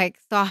no, like,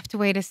 soft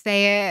way to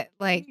say it.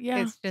 Like, yeah.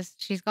 it's just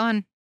she's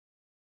gone.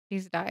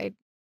 She's died.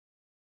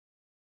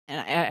 And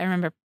I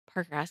remember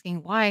Parker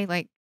asking why,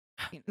 like,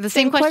 the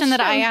same Same question that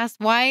I question. asked,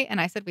 "Why?" And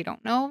I said, "We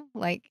don't know."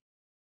 Like,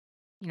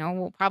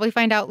 we'll probably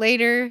find out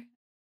later,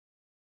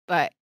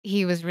 but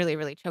he was really,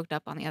 really choked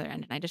up on the other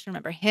end, and I just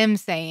remember him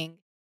saying,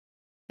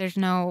 "There's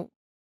no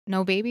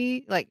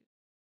baby, like,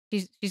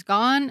 she's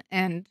gone,"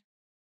 and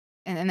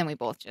then we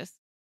both just,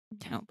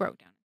 broke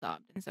down and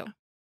sobbed, and so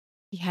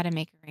he had to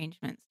make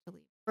arrangements to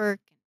leave work,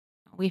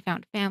 and, we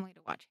found family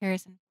to watch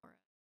Harrison for us.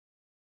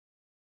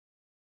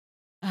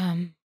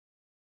 Um,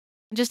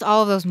 just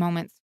all of those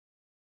moments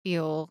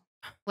feel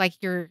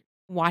like you're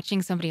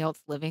watching somebody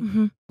else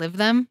Mhm. live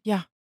them.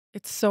 Yeah.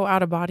 It's so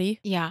out of body.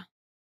 Yeah.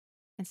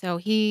 And so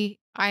we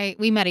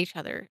met each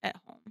other at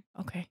home.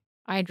 Okay.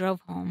 I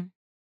drove home,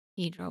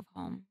 he drove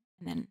home,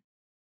 and then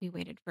we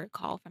waited for a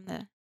call from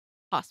the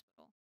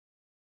hospital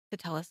to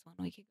tell us when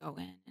we could go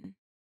in. And,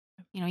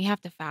 you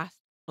have to fast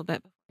a little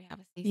bit before you have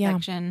a Yeah.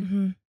 C-section.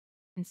 Mhm.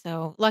 And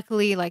so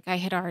luckily, like,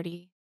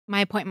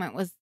 my appointment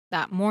was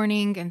that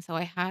morning. And so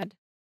we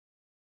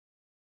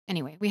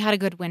had a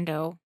good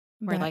window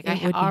where, That like, I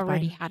it would be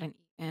already fine. hadn't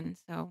eaten.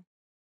 So,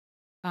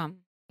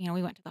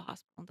 we went to the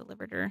hospital and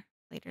delivered her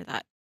later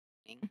that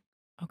evening.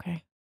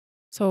 Okay.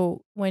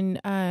 So when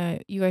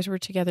you guys were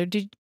together,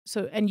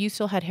 and you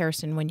still had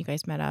Harrison when you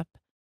guys met up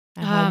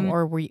at home, Um,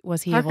 or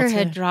was he able Parker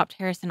had to? dropped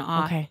Harrison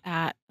off Okay.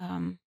 at,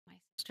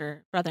 my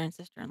brother and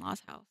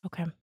sister-in-law's house,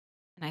 Okay. and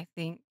I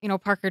think,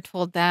 Parker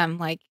told them,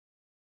 like,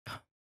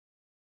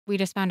 "We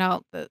just found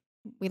out that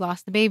we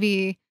lost the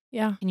baby.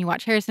 Yeah. Can you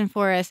watch Harrison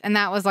for us?" And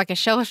that was, like, a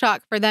shell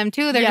shock for them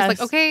too. They're just like,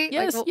 Yes. "Okay," like,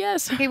 Yes. "Well,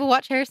 Yes. okay, we'll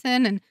watch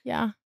Harrison." And,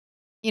 Yeah.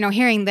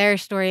 hearing their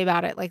story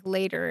about it, like,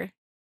 later,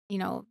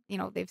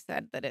 they've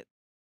said that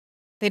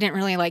they didn't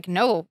really, like,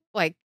 know,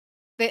 like,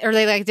 they,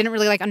 like, didn't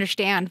really, like,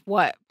 understand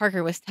what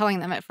Parker was telling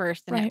them at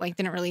first, and it, Right. like,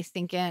 didn't really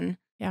sink in.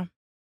 Yeah.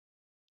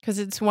 Because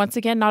it's once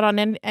again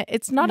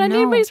it's not on No.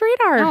 anybody's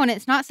radar. No, and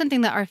it's not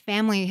something that our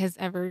family has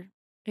ever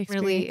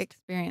really Experienced.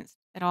 experienced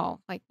at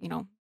all. Like,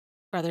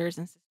 brothers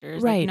and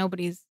sisters, like, Right.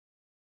 nobody's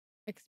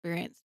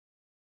experienced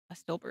a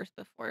stillbirth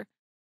before.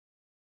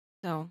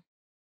 So,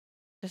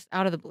 just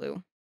out of the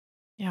blue.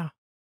 Yeah.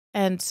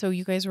 And so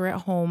you guys were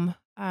at home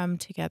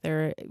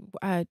together.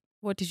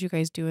 What did you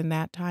guys do in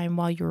that time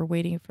while you were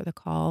waiting for the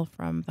call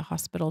from the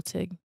hospital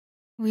to?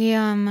 We,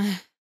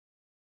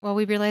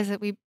 we realized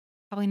that we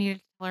probably needed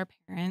to tell our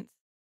parents.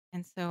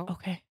 And so,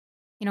 Okay.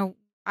 you know,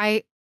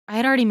 I I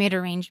had already made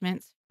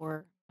arrangements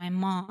for my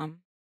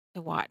mom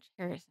to watch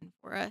Harrison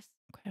for us.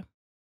 Okay.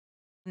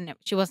 No,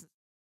 she wasn't.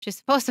 She's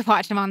supposed to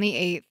watch him on the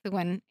 8th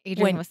when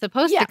Adrian When was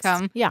supposed to yes.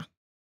 come. Yeah.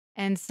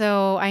 And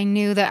so I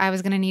knew that I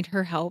was gonna need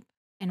her help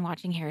in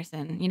watching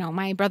Harrison.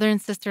 My brother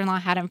and sister-in-law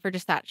had him for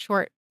just that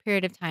short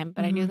period of time,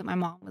 but I knew Mhm. that my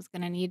mom was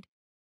gonna need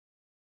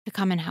to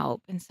come and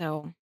help. And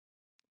so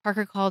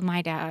Parker called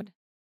my dad.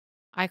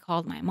 I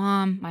called my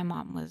mom. My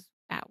mom was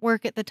at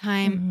work at the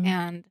time, Mhm.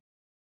 and,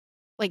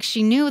 like,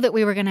 she knew that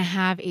we were gonna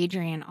have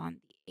Adrian on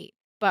the 8th,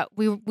 but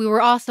we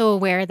were also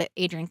aware that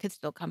Adrian could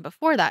still come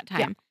before that Yeah,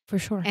 time. for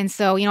sure. And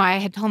so, I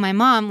had told my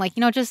mom, like,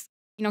 just,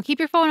 keep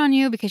your phone on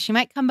you because she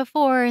might come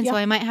before, and so Yeah.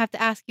 I might have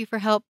to ask you for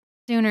help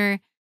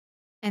sooner.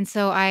 And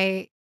so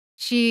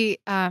she's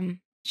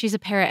a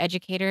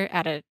paraeducator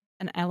at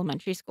an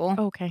elementary school.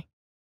 Okay.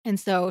 And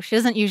so she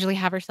doesn't usually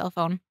have her cell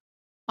phone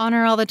on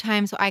her all the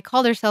time. So I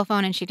called her cell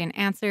phone and she didn't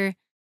answer.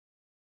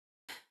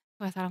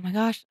 So I thought, oh my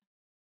gosh,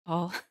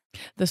 call The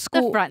the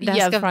school, front yeah,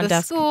 desk the of front the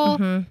desk. school.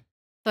 Mhm.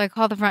 So I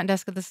called the front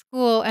desk of the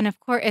school, and of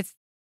course it's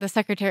the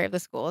secretary of the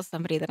school is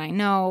somebody that I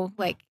know.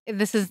 Like,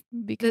 Because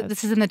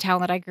this is in the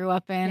town that I grew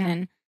up in,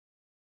 yeah.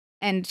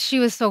 and she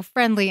was so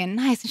friendly and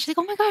nice. And she's like,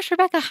 "Oh my gosh,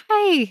 Rebecca,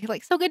 hi!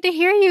 Like, so good to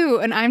hear you."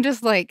 And I'm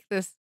just like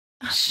this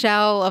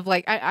shell of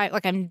like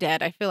like I'm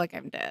dead. I feel like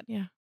I'm dead.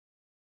 Yeah.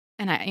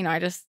 And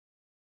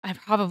I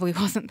probably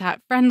wasn't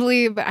that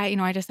friendly, but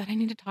I just said I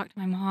need to talk to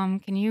my mom.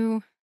 Can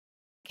you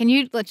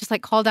just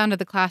like call down to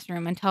the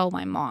classroom and tell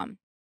my mom,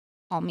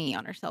 call me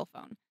on her cell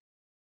phone.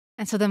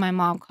 And so then my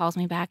mom calls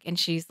me back and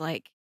she's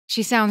like,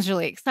 she sounds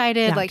really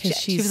excited. Yeah, Like because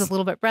she was a she's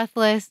little bit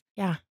breathless.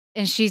 yeah.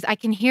 And I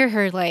can hear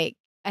her like,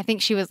 I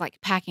think she was like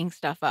packing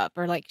stuff up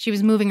or like she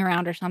was moving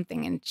around or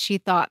something. And she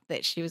thought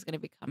that she was going to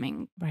be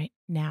coming Right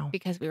now.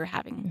 because we were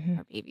having Mhm.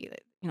 our baby,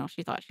 that,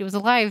 she thought she was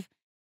alive.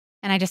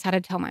 And I just had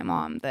to tell my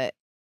mom that,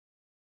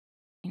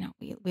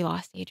 we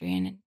lost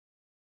Adrian and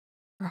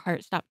her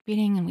heart stopped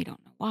beating and we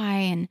don't know why.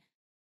 And,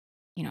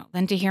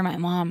 then to hear my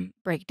mom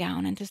break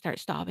down and to start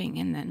sobbing.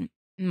 And then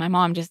my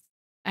mom just,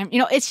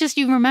 it's just,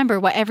 you remember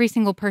what every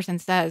single person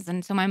says.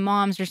 And so my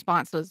mom's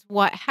response was,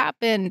 what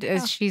happened?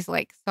 As Yeah. she's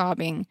like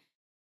sobbing.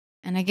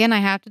 And again, I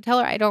have to tell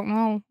her, I don't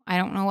know. I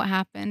don't know what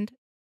happened.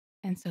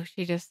 And so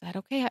she just said,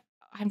 okay,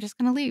 I'm just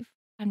going to leave.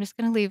 I'm just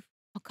going to leave.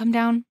 I'll come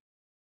down.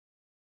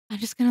 I'm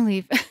just going to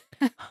leave.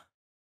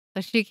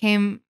 So she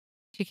came,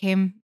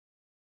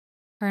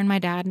 her and my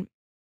dad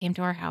came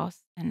to our house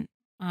and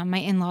my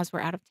in-laws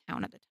were out of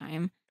town at the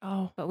time,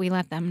 Oh, but we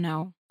let them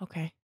know.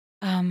 okay.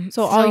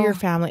 So all your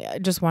family, I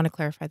just want to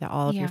clarify that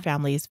all of your Yeah.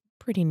 family is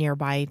pretty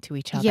nearby to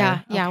each other.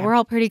 Yeah, Okay. we're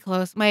all pretty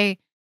close. My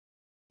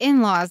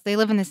in-laws, they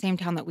live in the same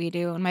town that we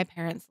do, and my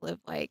parents live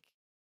like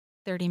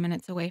 30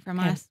 minutes away from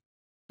Okay. us.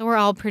 So we're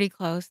all pretty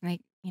close, and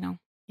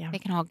Yeah. they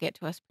can all get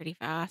to us pretty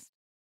fast.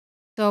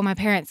 So my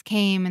parents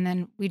came, and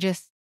then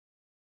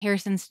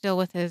Harrison's still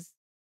with his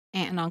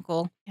aunt and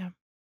uncle. Yeah.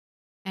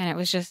 And it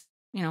was just,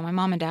 my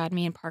mom and dad,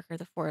 me and Parker,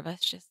 the four of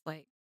us, just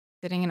like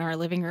sitting in our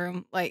living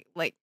room, like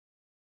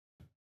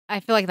I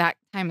feel like that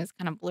time is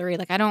kind of blurry.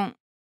 Like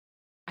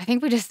I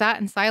think we just sat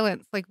in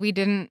silence. Like we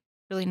didn't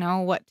really know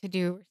what to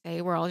do or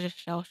say. We're all just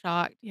shell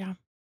shocked. Yeah.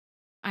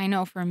 I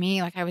know for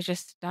me, like I was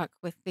just stuck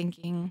with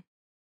thinking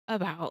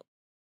about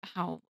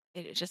how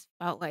it just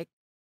felt like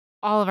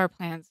all of our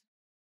plans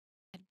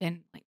had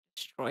been like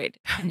destroyed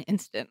in an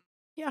instant.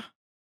 Yeah.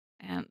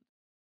 And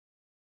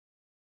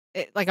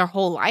like our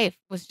whole life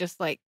was just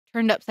like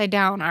turned upside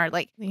down. Our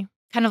like Yeah.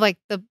 kind of like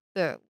the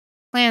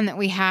plan that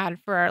we had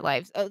for our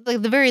lives,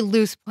 like the very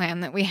loose plan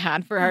that we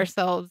had for Yeah.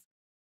 ourselves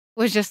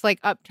was just like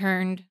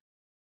upturned,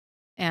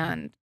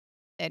 and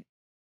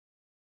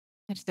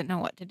I just didn't know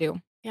what to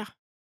do. Yeah.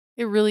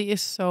 It really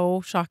is so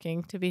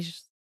shocking to be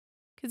just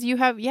because you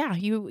have,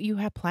 you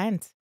have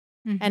plans.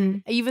 And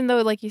Mhm. even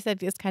though, like you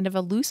said, it's kind of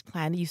a loose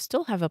plan, you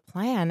still have a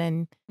plan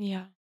and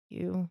Yeah.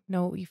 you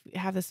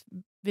have this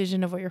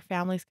vision of what your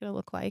family's going to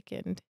look like.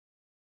 And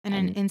In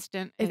an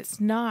instant, it's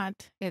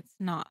not, it's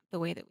not the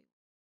way that we.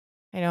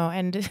 I know.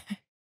 And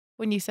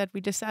when you said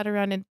we just sat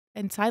around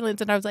in silence,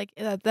 and I was like,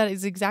 that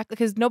is exactly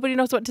because nobody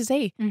knows what to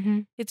say.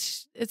 Mhm.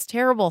 It's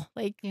terrible.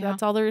 Like, Yeah.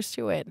 that's all there is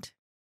to it.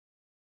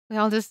 We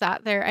all just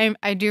sat there.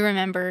 I do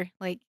remember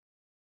like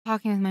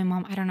talking with my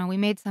mom. I don't know. We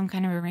made some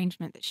kind of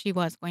arrangement that she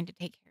was going to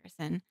take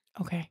Harrison,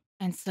 Okay.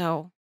 and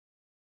so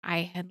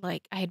I had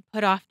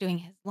put off doing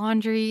his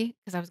laundry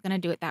because I was going to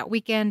do it that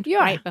weekend Yeah.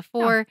 right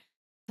before.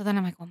 So then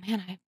I'm like, oh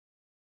man, I have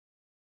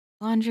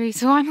laundry.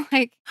 So I'm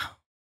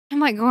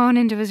like going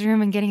into his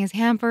room and getting his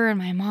hamper, and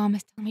my mom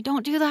is telling me,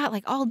 don't do that.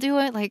 Like, I'll do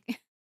it.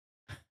 Like,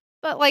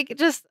 but like,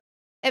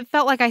 it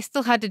felt like I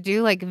still had to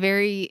do like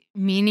very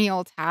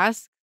menial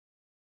tasks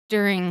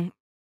during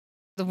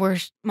the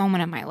worst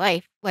moment of my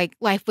life. Like,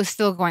 life was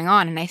still going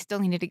on, and I still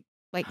needed to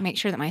like make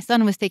sure that my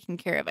son was taken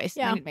care of. I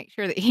still Yeah. needed to make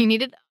sure that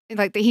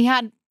that he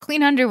had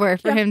clean underwear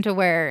for Yeah. him to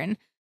wear. And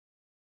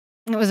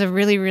it was a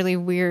really, really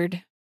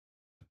weird.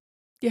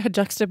 Yeah.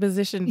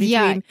 Juxtaposition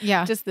between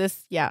just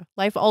this,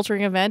 life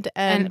altering event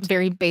and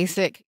very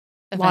basic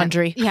event.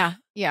 laundry. Yeah.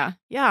 Yeah.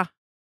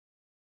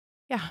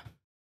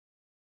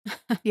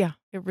 Yeah.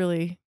 It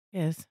really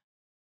is.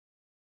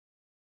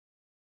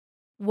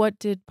 What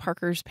did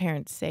Parker's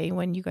parents say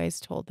when you guys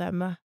told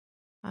them?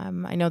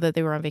 I know that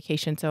they were on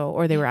vacation,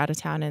 or they were out of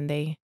town, and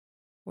they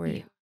were.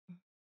 Yeah.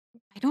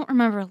 I don't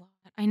remember a lot.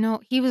 I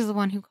know he was the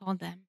one who called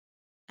them.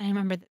 And I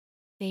remember that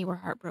they were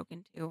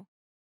heartbroken too.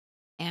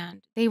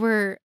 And they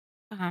were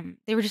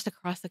just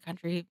across the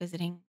country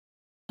visiting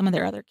some of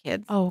their other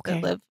kids Oh, okay.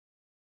 that live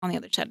on the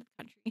other side of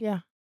the country. Yeah.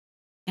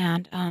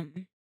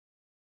 And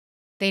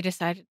they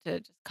decided to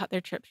just cut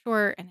their trip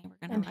short, and they were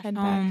going And to rush head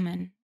back. home.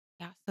 And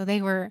so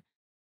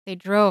they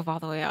drove all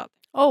the way out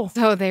there. Oh,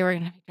 So they were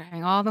going to be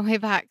driving all the way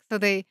back. So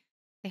they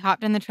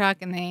hopped in the truck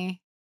and they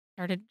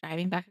started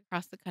driving back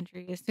across the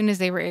country as soon as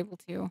they were able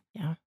to.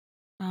 yeah.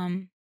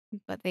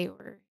 But they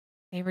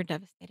were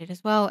devastated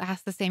as well.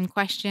 Asked the same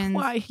questions.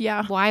 Why?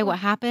 Yeah. Why? What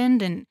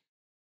happened? And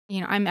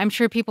I'm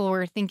sure people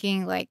were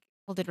thinking like,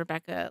 well, did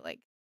Rebecca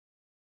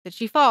did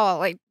she fall?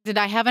 Like, did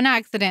I have an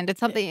accident? Did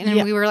something? And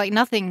Yeah. we were like,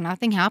 nothing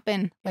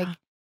happened. Yeah. Like,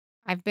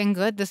 I've been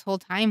good this whole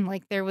time.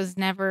 Like, there was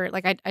never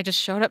like I just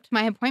showed up to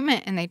my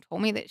appointment and they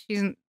told me that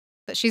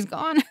she's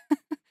gone.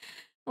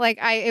 Like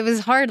it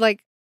was hard.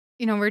 Like,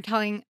 we're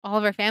telling all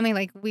of our family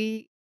like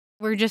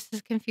we're just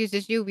as confused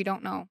as you. We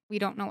don't know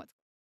what's.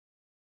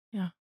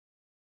 Yeah.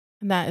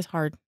 And that is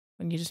hard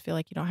when you just feel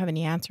like you don't have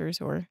any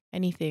answers or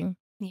anything.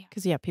 Yeah.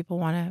 Because, people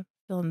want to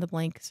fill in the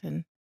blanks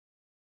and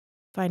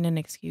find an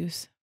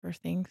excuse for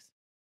things.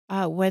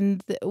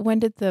 When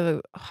did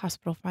the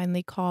hospital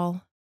finally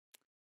call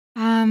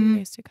for you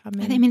guys to come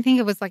I in? think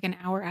it was like an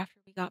hour after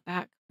we got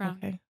back from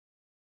Okay.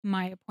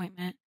 my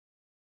appointment.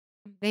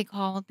 They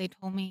called. They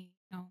told me,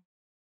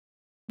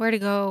 where to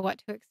go, what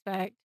to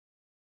expect.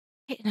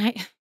 And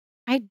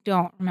I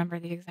don't remember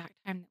the exact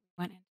time that we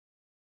went in.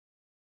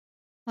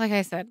 Like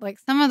I said, like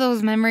some of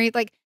those memories,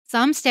 like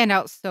some stand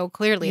out so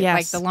clearly,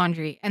 like the Yes.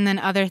 laundry, and then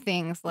other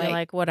things You're like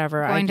like,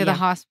 whatever. going to the Yeah.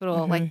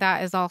 hospital, like Mhm.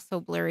 that is all so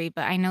blurry.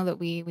 But I know that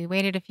we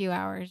waited a few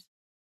hours,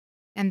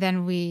 and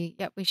then we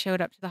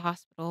showed up to the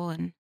hospital,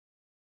 and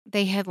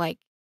they had like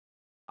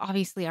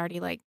obviously already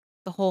like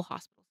the whole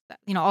hospital staff,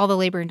 all the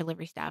labor and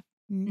delivery staff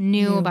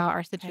knew New. about our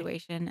Okay.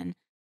 situation, and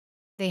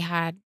they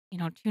had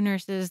 2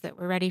 nurses that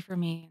were ready for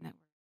me and that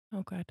were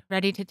Oh, good.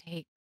 ready to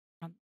take.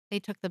 They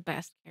took the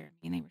best care of me,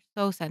 and they were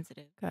so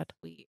sensitive, Good.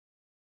 sweet.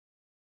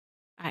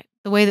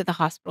 The way that the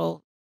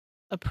hospital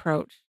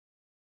approached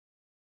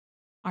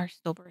our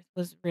stillbirth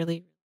was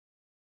really,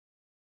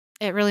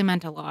 it really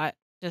meant a lot.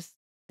 Just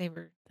they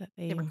were That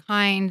they they. were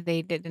kind.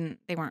 They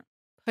weren't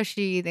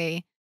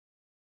pushy.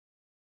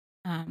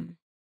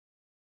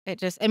 It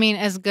just, I mean,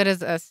 as good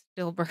as a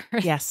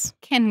stillbirth Yes.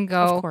 can Of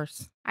go.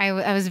 course. I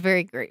was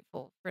very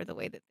grateful for the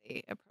way that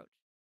they approached.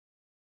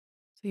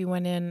 So you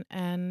went in,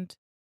 and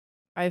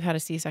I've had a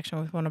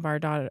C-section with our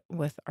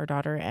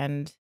daughter,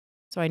 and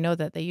so I know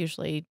that they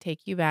usually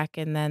take you back,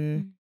 and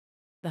then Mm.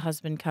 the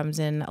husband comes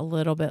in a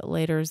little bit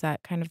later. Is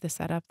that kind of the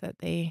setup that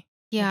they had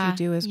you Yeah,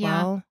 do as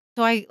yeah. well?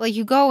 So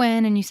you go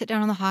in and you sit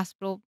down on the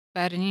hospital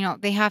bed,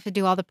 and they have to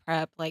do all the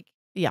prep, like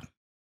Yeah.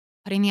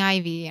 putting the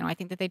IV. I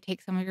think that they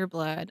take some of your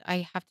blood.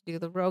 I have to do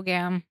the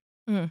Rogam.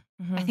 I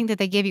Mm-hmm. think that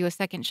they give you a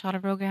second shot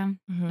of Rogam.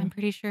 Mm-hmm. I'm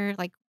pretty sure,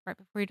 like right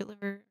before you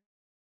deliver.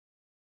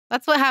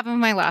 That's what happened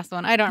with my last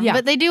one. I don't know. Yeah.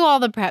 But they do all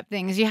the prep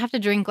things. You have to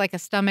drink like a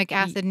stomach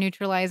acid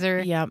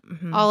neutralizer, Yeah.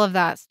 Mm-hmm. all of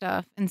that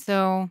stuff. And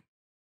so,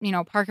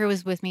 Parker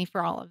was with me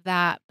for all of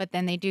that. But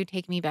then they do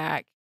take me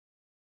back.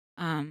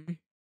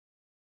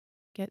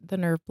 Get the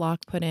nerve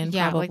block put in,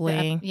 Yeah, like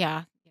probably.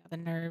 the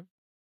nerve,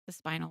 the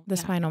spinal. The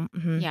Yeah. spinal.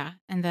 Mm-hmm. Yeah.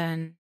 And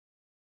then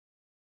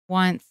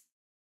once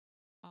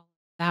all of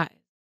that,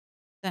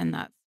 then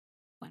that's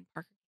when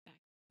Parker came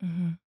back.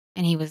 Mm-hmm.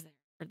 And he was there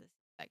for this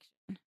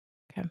section.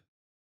 Okay.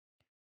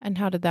 And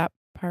how did that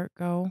part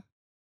go?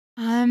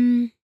 I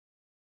mean,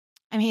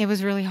 it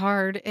was really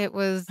hard. It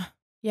was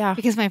Yeah.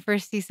 because my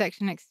first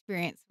C-section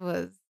experience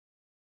was,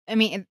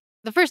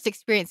 the first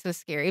experience was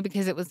scary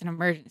because it was an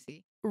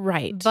emergency.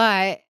 Right.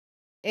 But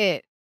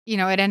it,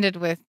 it ended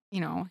with,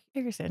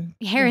 Harrison.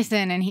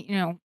 Harrison, and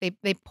he,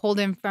 they pulled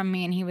him from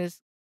me, and he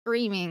was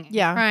screaming and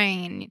Yeah.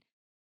 crying,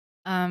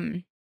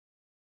 and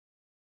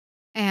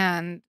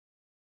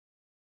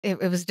it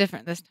was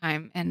different this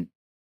time. And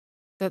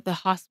the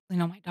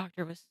hospital, my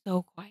doctor was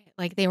so quiet.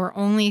 Like they were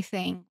only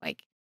saying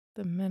like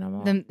The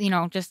minimal.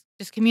 just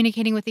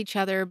communicating with each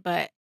other.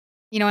 But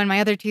in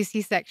my other 2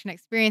 C-section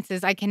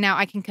experiences, I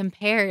can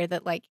compare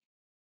that. Like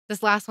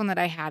this last one that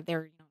I had, they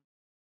were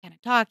kind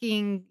of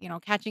talking,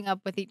 catching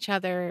up with each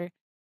other.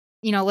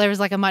 There was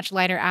like a much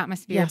lighter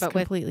atmosphere. Yes, But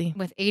completely.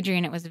 with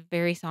Adrian, it was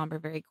very somber,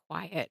 very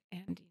quiet,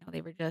 and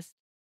they were just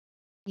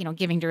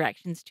giving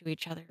directions to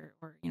each other,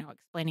 or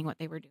explaining what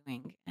they were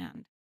doing.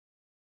 And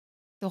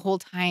the whole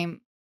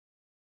time,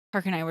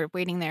 Parker and I were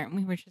waiting there, and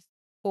we were just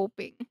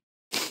hoping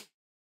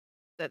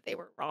that they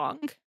were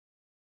wrong,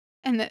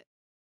 and that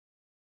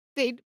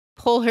they'd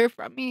pull her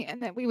from me,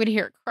 and that we would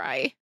hear her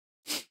cry.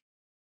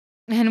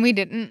 And we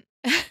didn't.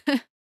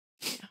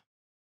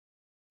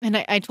 And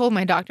I told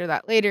my doctor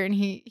that later, and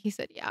he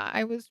said, "Yeah,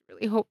 I was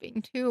really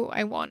hoping too.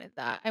 I wanted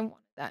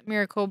that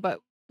miracle,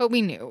 but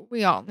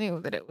we all knew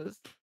that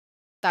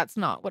that's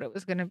not what it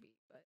was going to be."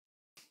 But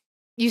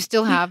you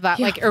still have that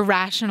Yeah. like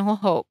irrational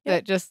hope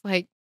that just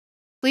like,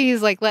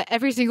 please, like let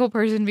every single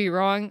person be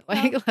wrong.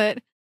 Like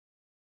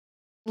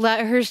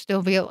let her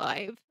still be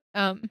alive.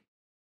 So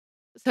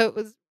it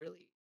was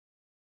really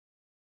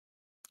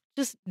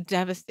just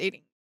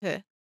devastating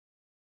to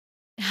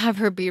have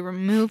her be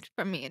removed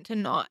from me and to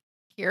not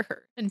hear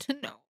her and to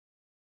know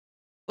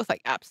with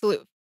like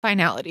absolute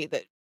finality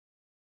that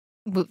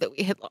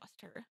we had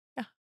lost her.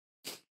 Yeah.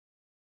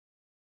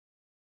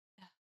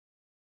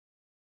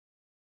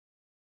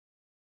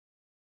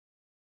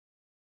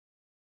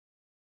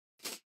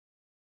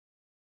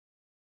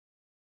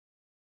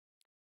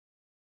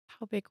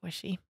 How big was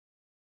she?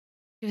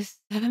 She was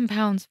 7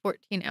 pounds,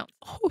 14 ounces.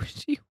 Oh,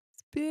 she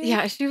was big.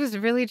 Yeah, she was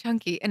really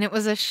chunky. And it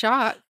was a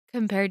shock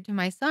compared to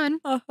my son,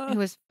 who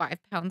was 5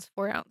 pounds,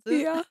 4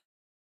 ounces. Yeah.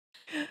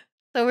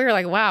 So we were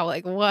like, wow,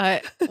 like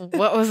what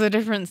was the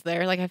difference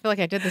there? Like, I feel like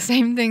I did the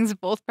same things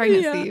both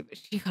pregnancy, but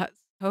she got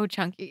so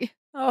chunky.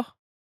 Oh.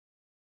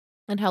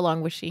 And how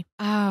long was she?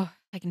 Oh,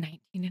 like 19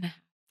 and a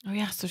half. Oh,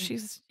 yeah. So she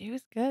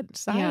was good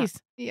size.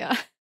 Yeah.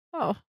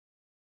 Oh.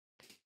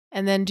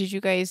 And then did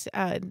you guys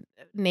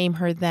name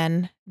her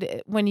then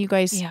when you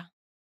guys? Yeah.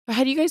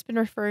 Had you guys been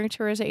referring to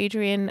her as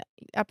Adrian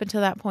up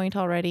until that point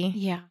already?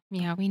 Yeah,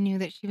 we knew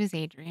that she was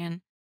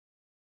Adrian.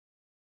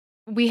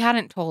 We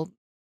hadn't told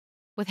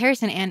with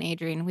Harrison and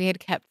Adrian, we had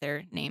kept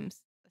their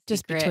names a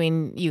Just secret.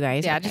 between you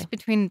guys? Yeah, Okay. just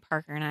between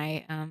Parker and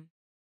I.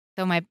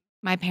 So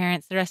my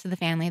parents, the rest of the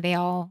family, they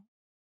all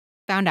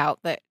found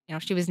out that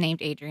she was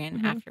named Adrian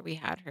Mhm. after we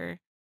had her.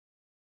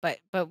 But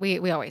we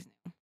always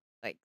knew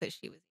like that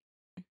she was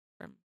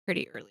from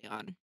pretty early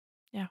on.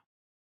 Yeah.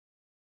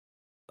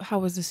 How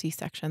was the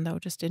C-section though,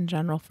 just in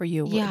general for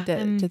you? Yeah,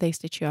 Did they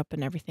stitch you up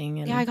and everything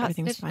yeah, I and got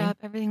everything was stitched fine? up.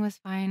 Everything was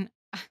fine.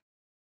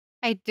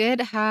 I did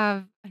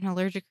have an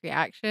allergic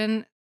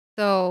reaction.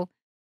 So,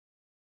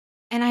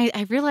 and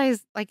I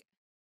realized like,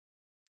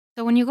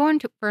 so when you go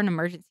into for an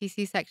emergency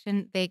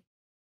C-section, they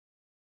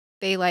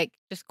like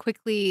just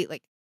quickly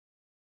like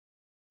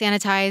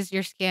sanitize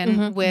your skin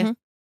Mhm, with mhm.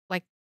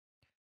 like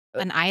Uh,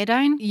 an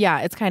iodine.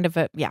 yeah, it's kind of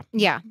a yeah.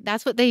 Yeah,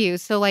 that's what they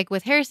use. So like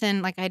with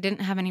Harrison, like I didn't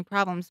have any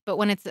problems, but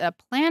when it's a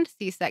planned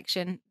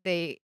C-section,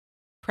 they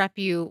prep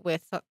you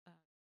with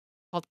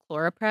called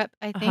ChloraPrep,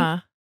 I think.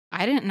 Uh-huh.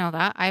 I didn't know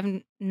that.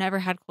 Never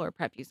had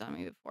ChloraPrep used on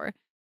me before.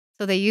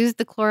 So they used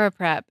the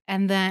ChloraPrep,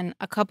 and then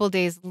a couple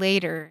days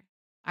later,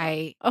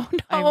 I Oh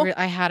I no. re-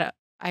 I had a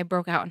I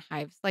broke out in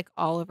hives like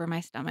all over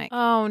my stomach.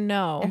 Oh And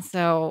no.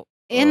 so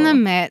in the Oh.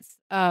 midst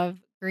of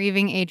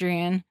grieving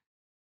Adrian,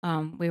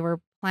 we were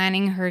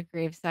planning her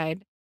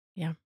graveside.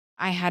 Yeah.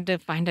 I had to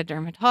find a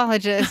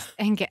dermatologist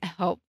and get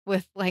help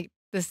with like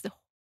this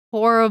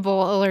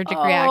horrible allergic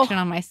reaction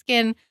Oh. on my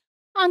skin,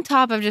 on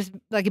top of just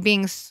like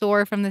being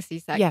sore from the Yes, of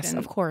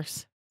C-section.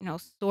 course.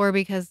 Sore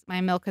because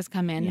my milk has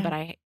come in, Yeah.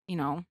 but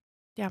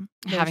Yeah.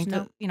 There's having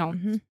to, no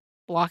mhm.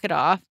 block it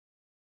off.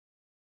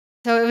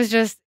 So it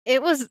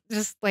was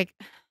just like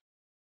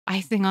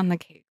icing on the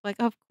cake. Like,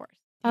 of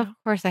Yeah.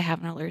 course I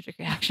have an allergic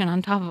reaction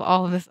on top of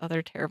all of this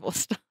other terrible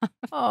stuff.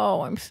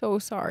 Oh, I'm so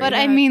sorry But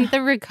I that mean,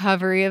 the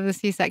recovery of the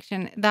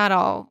C-section, it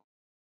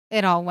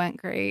all went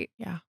great.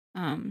 yeah.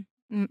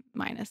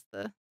 Minus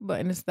the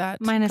But is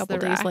that a minus couple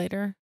the days rash.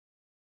 later?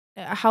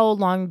 How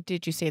long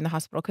did you stay in the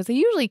hospital? Because they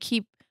usually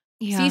keep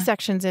Yeah.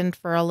 C-sections in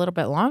for a little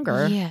bit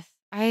longer. Yes.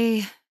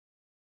 I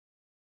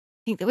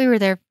think that we were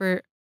there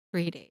for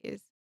 3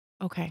 days,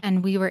 Okay.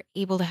 and we were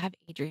able to have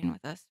Adrian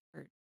with us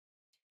for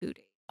 2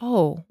 days.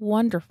 Oh, They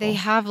wonderful.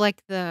 have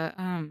like the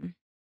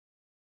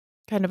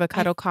Kind of a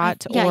cuddle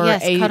cot yeah, or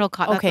yes, a cuddle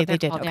cot. That's okay, what they they're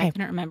did. called. Yeah, I Okay.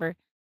 couldn't remember.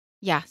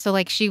 Yeah, so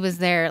like she was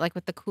there like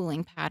with the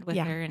cooling pad with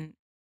Yeah. her, and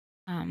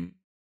um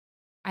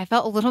I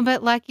felt a little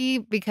bit lucky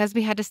because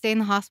we had to stay in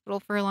the hospital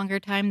for a longer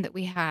time that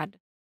we had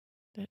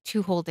That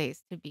 2 whole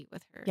days to be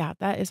with her. yeah,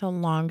 that is a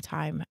long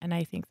time, and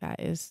I think that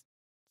is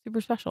super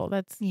special.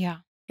 That's Yeah.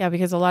 yeah,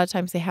 because a lot of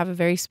times they have a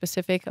very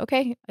specific,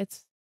 okay,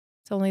 it's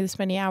only this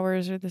many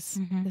hours or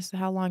Mhm. this is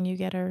how long you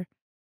get her.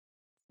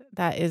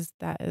 That is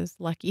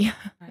lucky.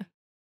 Right.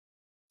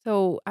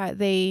 So,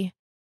 they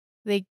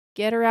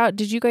get her out.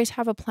 Did you guys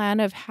have a plan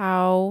of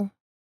how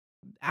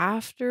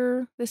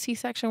after the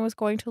C-section was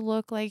going to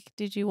look like?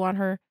 Did you want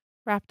her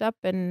wrapped up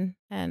and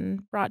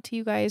brought to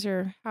you guys,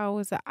 or how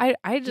was that?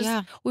 I just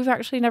Yeah. we've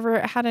actually never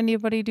had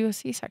anybody do a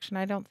C-section,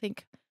 I don't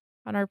think,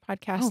 on our Oh,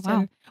 podcast, wow.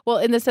 and well,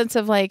 in the sense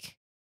of like,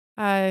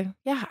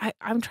 yeah,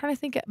 I'm trying to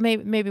think,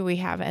 maybe we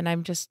have, and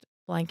I'm just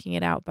blanking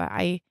it out, but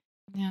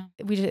Yeah.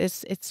 we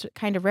just it's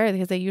kind of rare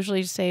because they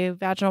usually just say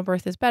vaginal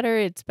birth is better,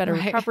 it's better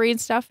Right. recovery and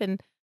stuff,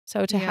 and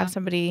so to have Yeah.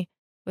 somebody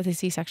with a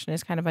C-section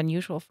is kind of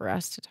unusual for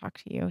us to talk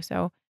to you.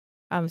 So,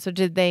 so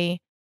did they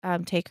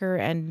take her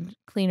and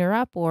clean her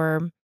up,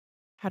 or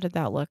how did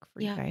that look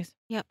for you Yeah. guys?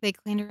 Yep, they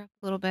cleaned her up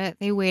a little bit.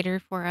 They weighed her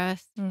for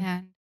us, Mm,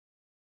 and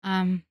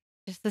um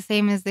just the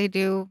same as they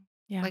do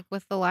yeah, like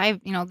with the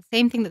live, the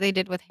same thing that they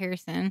did with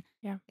Harrison.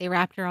 yeah, They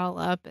wrapped her all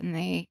up, and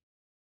they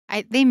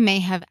may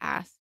have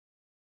asked,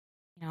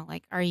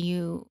 like, "Are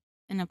you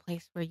in a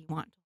place where you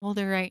want to hold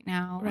her right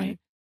now?" right. And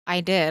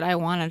I did. I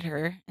wanted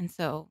her. And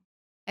so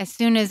as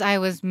soon as I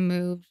was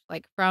moved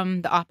like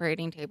from the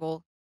operating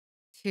table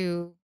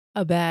to A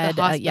the bed,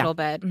 yeah, hospital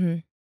bed, hmm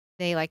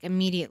they like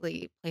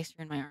immediately placed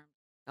her in my arms,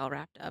 all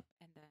wrapped up,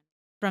 and then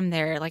from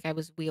there like I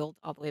was wheeled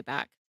all the way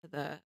back to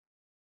the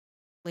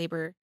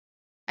labor.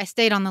 I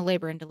stayed on the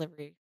labor and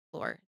delivery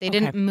floor. They okay.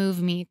 didn't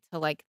move me to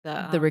like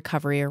The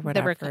recovery or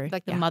whatever,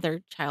 like the yeah,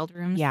 mother child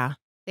rooms. yeah,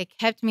 They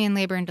kept me in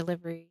labor and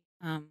delivery,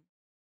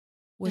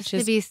 which just to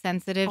is be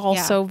sensitive. Yeah.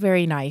 also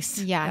very nice.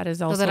 Yeah, That is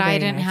so that also I very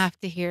didn't nice. have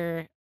to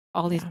hear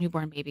all these Yeah,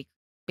 newborn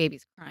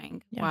babies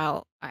crying yeah.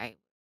 while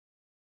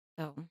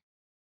so,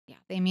 yeah,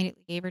 they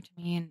immediately gave her to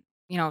me, and,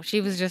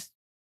 she was just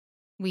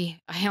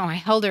I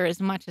held her as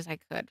much as I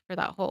could for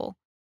that whole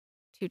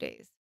 2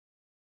 days.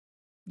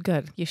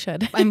 Good, you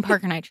should. And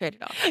Parker and I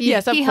traded off.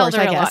 Yes, of He held course,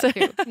 her I a guess. lot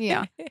too.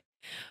 Yeah.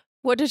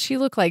 What did she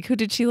look like? Who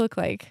did she look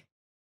like?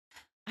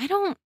 I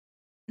don't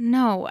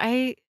know.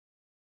 I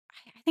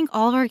think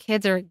all of our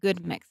kids are a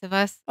good mix of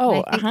us, and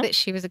Oh, I think uh-huh. that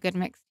she was a good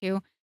mix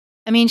too.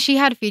 I mean, she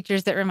had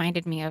features that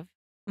reminded me of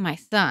my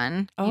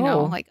son,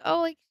 Oh. like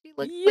she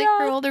looks like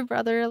her Yeah. older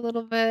brother a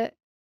little bit.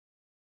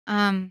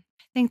 I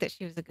think that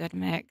she was a good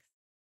mix.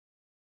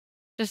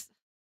 Just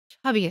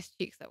chubbiest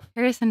cheeks though.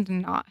 Harrison did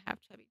not have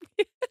chubby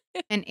cheeks.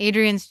 And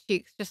Adrian's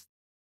cheeks just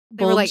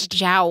they were like Bulged.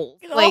 jowls.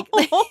 Like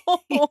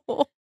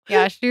Oh,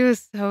 yeah, she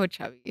was so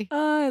chubby.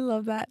 I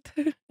love that.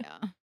 Yeah.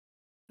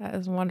 That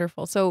is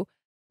wonderful. So,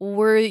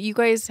 had you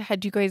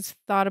guys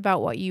thought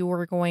about what you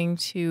were going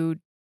to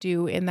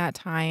do in that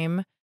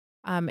time?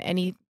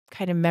 Any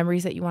kind of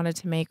memories that you wanted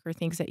to make or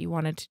things that you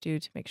wanted to do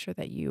to make sure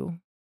that you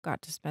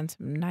got to spend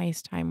some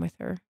nice time with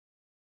her?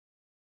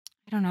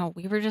 I don't know.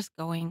 We were just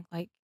going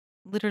like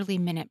literally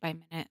minute by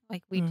minute.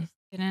 Like Mm,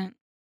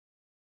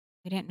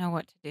 we didn't know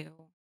what to do.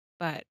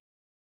 But,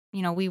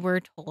 we were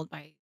told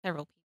by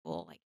several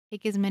people, like,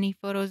 take as many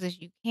photos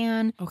as you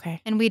can.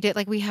 okay. And we did,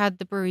 like, we had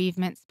the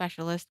bereavement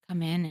specialist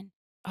come in and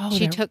Oh,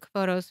 she took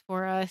photos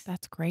for us.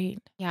 that's great.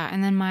 Yeah.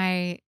 And then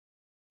my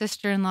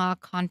sister-in-law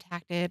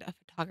contacted a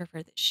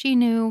photographer that she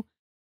knew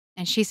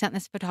and she sent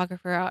this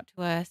photographer out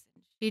to us.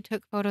 She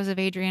took photos of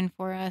Adrian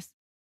for us.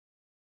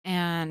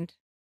 And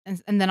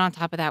and then on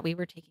top of that, we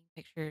were taking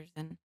pictures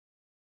and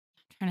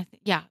I'm trying to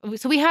think. Yeah.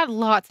 So we had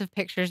lots of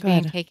pictures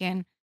being Good.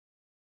 taken.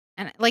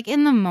 And like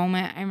in the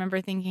moment, I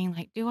remember thinking,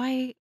 like, do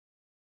I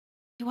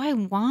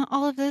want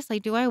all of this?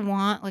 Like, do I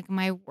want like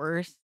my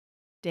worst,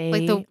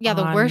 like Day the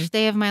on worst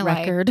day of my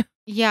life? record.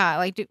 Yeah.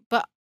 Like,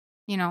 but,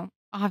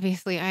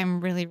 obviously I'm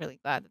really, really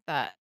glad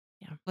that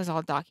Yeah. was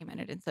all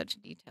documented in such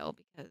detail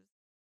because,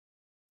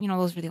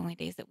 those were the only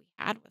days that we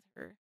had with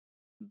her.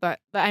 But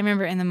I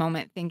remember in the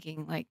moment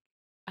thinking, like,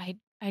 I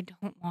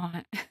don't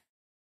want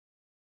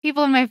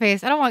people in my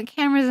face. I don't want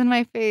cameras in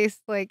my face.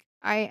 Like,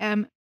 I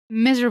am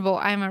miserable.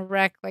 I'm a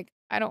wreck. Like,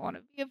 I don't want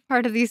to be a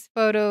part of these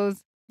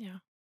photos. Yeah.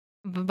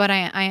 But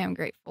I am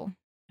grateful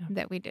Yeah.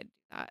 that we did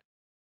that.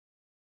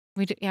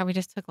 We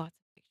just took lots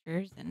of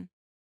pictures and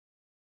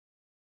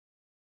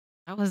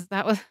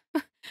that was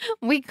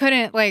we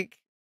couldn't like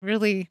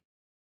really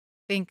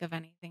think of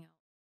anything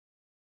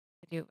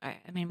else to do. I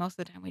mean, most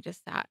of the time we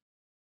just sat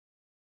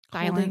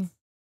Holding. silence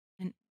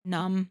and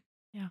numb.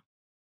 Yeah.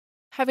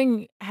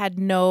 Having had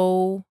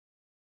no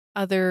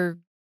other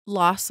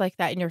loss like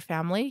that in your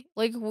family,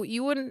 like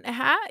you wouldn't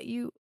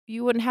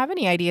have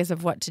any ideas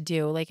of what to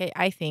do. Like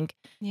I think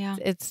Yeah.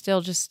 it's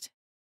still just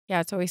yeah,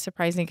 it's always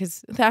surprising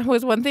because that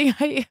was one thing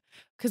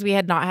because we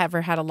had not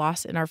ever had a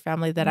loss in our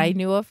family that I Mm.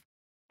 knew of,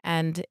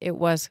 and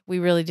we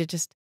really did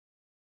just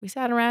we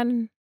sat around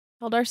and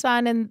held our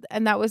son and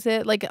that was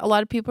it. Like a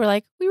lot of people are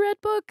like we read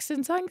books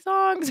and sang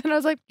songs, and I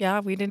was like yeah,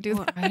 we didn't do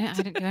Well, that. I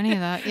didn't do any of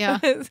that. Yeah.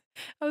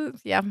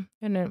 Yeah,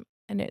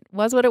 and it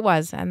was what it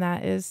was, and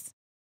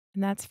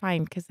that's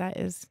fine because that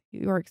is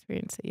your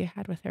experience that you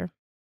had with her.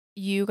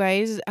 You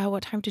guys,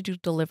 what time did you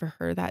deliver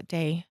her that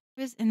day?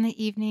 It was in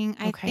the evening.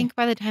 I Okay, think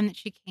by the time that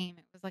she came,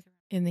 it was like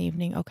in the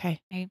evening. Okay,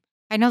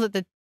 I know that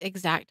the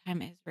exact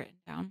time is written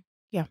down.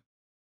 yeah.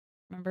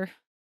 Remember?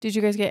 Did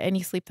you guys get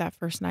any sleep that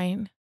first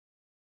night?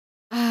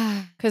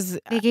 Because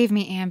They gave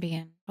me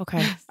Ambien.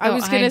 okay, So I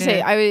was gonna say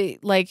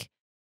did.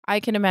 I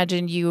can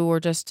imagine you were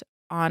just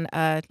on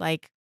a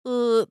like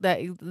so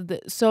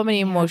many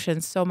Yeah.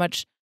 emotions, so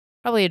much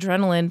probably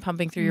adrenaline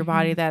pumping through your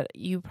body Mhm. that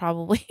you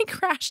probably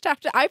crashed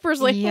after. I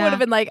personally would Yeah. have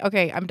been like,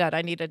 okay, I'm done.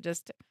 I need to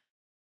just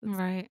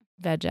Right.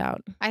 veg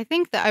out. I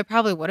think that I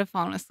probably would have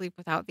fallen asleep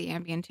without the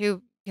Ambien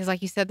too, because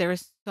like you said, there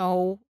was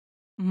so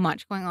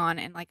much going on,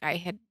 and like I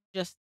had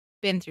just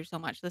been through so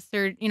much. The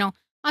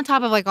on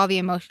top of like all the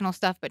emotional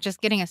stuff, but just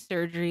getting a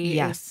surgery is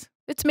Yes,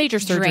 it's major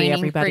surgery,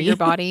 draining for your everybody.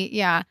 body.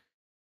 Yeah.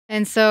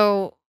 And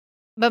so,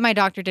 but my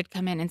doctor did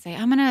come in and say,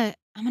 I'm gonna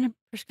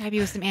prescribe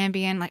you with some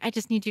Ambien. Like, I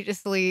just need you to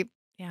sleep.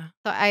 Yeah.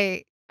 So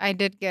I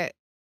did get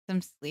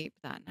some sleep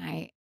that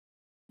night.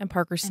 And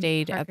Parker And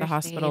stayed at the Parker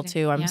hospital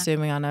stayed. too, I'm Yeah.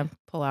 assuming on a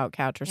pull-out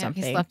couch or Yeah.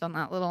 He something. slept on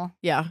that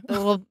Yeah. the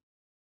little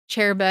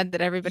chair bed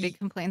that everybody Ye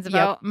complains Yep,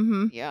 about.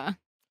 mhm. Yeah.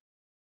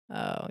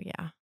 Oh,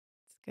 yeah.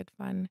 It's good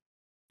fun.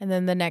 And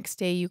then the next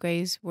day you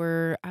guys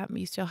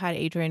you still had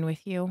Adrian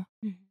with you?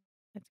 Mhm.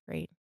 That's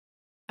great.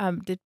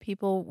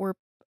 Were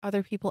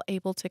other people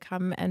able to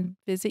come and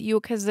visit you?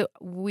 Because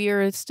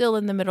we're still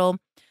in the middle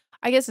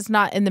I guess it's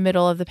not in the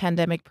middle of the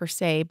pandemic per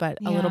se, but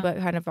a little Yeah.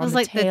 bit kind of It on was the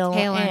like the tail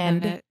tail end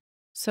of end. it.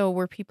 So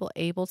were people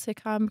able to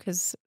come?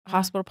 Because Yeah.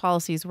 hospital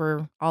policies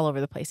were all over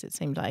the place, it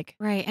seemed like.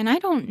 Right. And I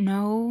don't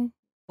know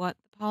what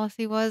the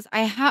policy was.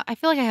 I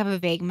feel like I have a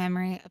vague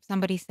memory of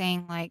somebody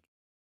saying like,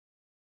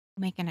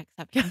 make an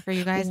exception for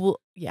you guys. Well,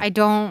 yeah. I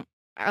don't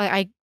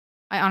I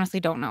honestly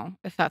don't know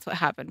if that's what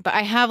happened, but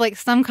I have like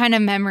some kind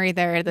of memory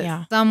there that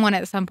Yeah. someone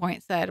at some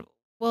point said,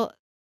 "Well,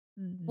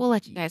 we'll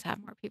let you Y guys have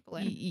more people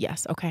in."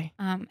 yes, okay.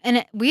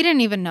 We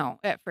didn't even know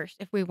at first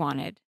if we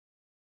wanted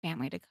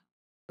family to come.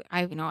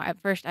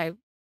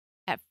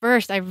 At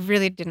first I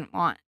really didn't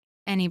want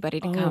anybody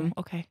to Oh, come.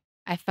 okay.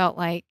 I felt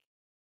like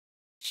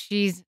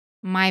she's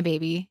my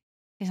baby.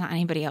 She's not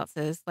anybody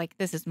else's. Like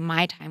this is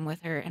my time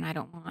with her and I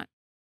don't want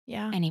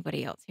Yeah.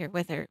 anybody else here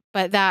with her.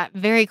 But that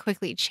very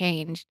quickly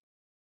changed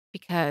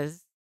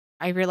because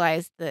I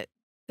realized that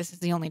this is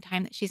the only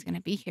time that she's going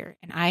to be here.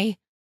 And I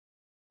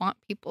want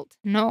people to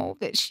know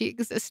that she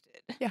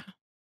existed. Yeah.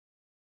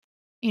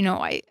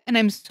 And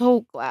I'm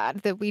so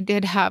glad that we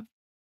did have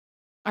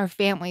our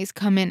families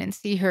come in and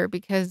see her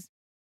because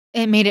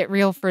it made it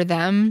real for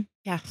them.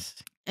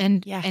 Yes.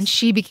 And Yes.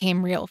 she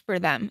became real for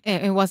them.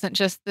 It wasn't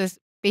just this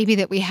baby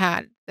that we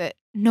had that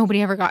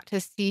nobody ever got to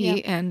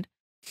see, and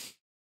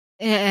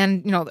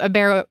a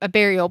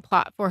burial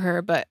plot for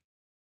her, but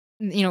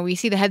we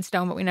see the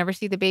headstone, but we never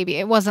see the baby.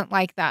 It wasn't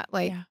like that.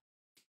 Like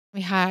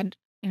we had,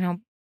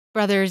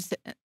 brothers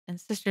and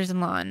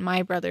sisters-in-law and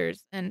my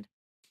brothers and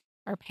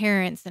our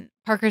parents, and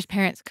Parker's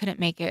parents couldn't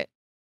make it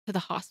to the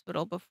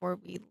hospital before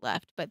we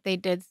left, but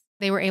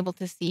they were able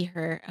to see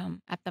her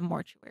at the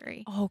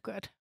mortuary. Oh,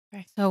 good.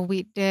 Okay. So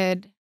we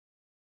did.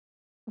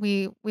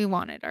 We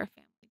wanted our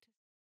family to.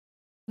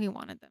 We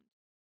wanted them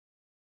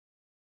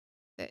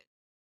that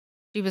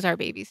she was our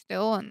baby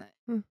still, and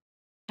that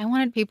I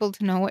wanted people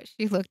to know what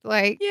she looked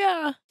like.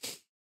 Yeah.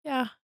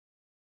 Yeah.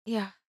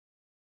 Yeah.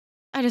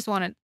 I just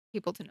wanted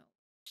people to know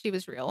she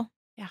was real.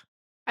 Yeah.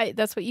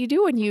 That's what you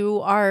do when you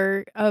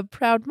are a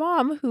proud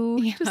mom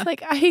who just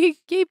like, I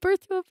gave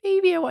birth to a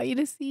baby. I want you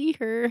to see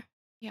her.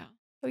 Yeah.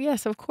 So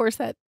yes, of course,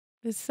 that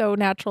is so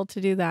natural to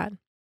do that.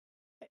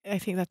 I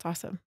think that's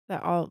awesome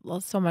that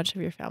so much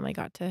of your family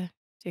got to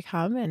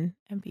come and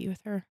be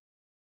with her.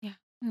 Yeah.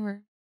 We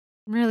were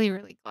really,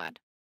 really glad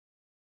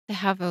to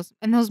have those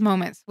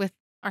moments with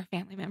our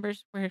family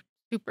members were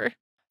super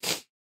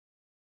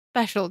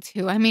special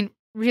too. I mean,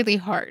 really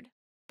hard,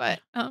 but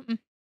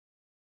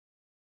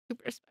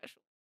super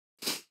special.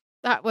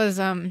 That was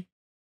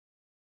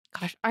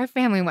gosh, our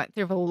family went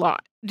through a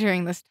lot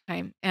during this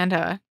time,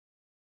 and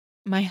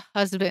my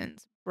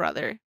husband's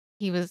brother,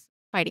 he was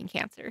fighting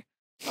cancer.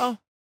 Oh,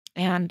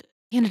 and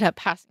he ended up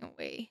passing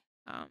away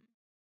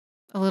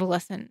a little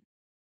less than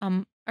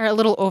or a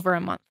little over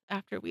a month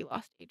after we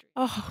lost Adrian.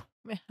 Oh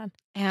man.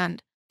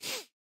 And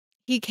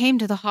he came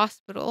to the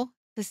hospital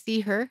to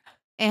see her,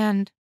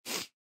 and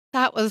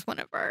that was one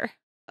of our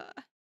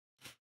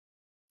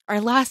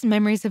last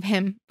memories of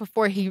him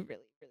before he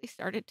really, really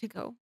started to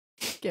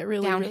get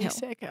really, downhill. really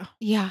sick. Oh.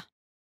 Yeah.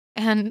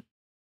 And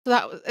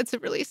so it's a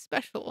really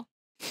special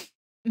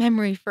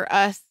memory for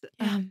us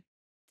to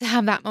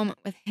have that moment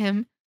with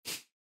him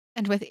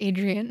and with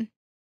Adrian.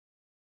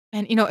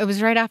 And it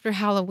was right after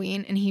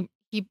Halloween, and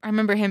I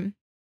remember him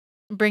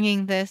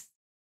bringing this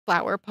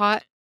flower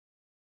pot.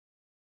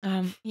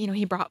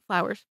 He brought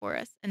flowers for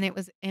us, and it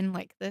was in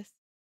like this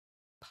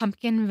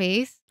pumpkin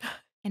vase.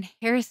 And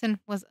Harrison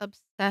was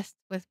obsessed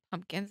with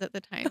pumpkins at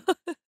the time.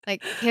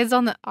 Like kids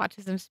on the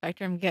autism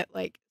spectrum get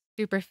like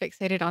super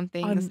fixated on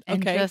things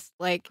and just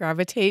like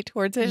gravitate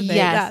towards it.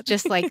 Yes,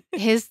 just like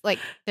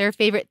their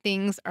favorite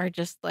things are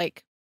just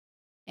like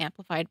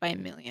amplified by a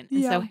million.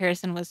 And so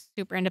Harrison was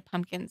super into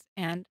pumpkins,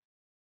 and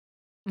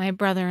my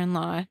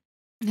brother-in-law,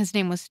 his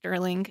name was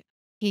Sterling.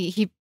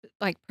 He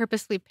like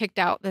purposely picked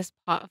out this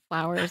pot of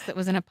flowers that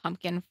was in a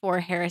pumpkin for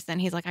Harrison.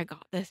 He's like, I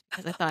got this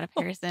because I thought of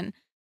Harrison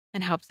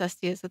and how obsessed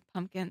he is with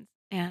pumpkins.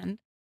 And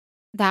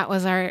that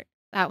was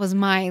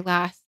my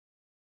last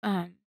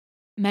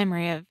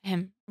memory of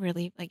him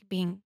really like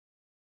being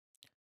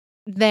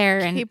there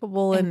and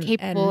capable and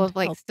capable of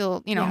like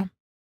still,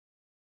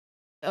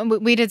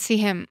 we did see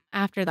him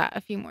after that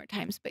a few more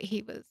times, but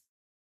he was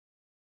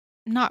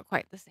not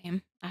quite the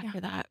same after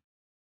that.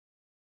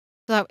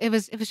 So it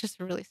was just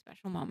a really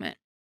special moment.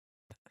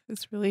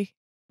 It's really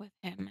with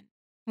him and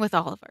with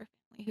all of our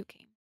family who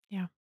came.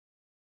 Yeah.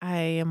 I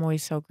am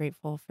always so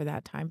grateful for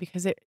that time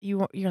because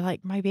you're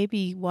like, my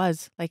baby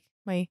was like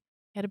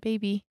had a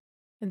baby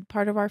and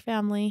part of our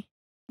family.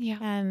 Yeah.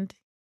 And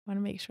want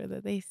to make sure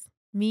that they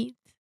meet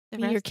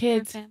your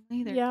kids, their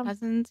family, their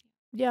cousins.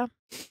 Yeah.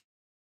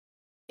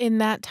 In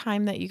that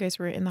time that you guys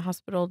were in the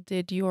hospital,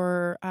 did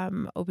your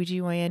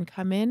OBGYN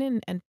come in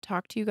and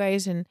talk to you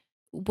guys? And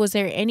was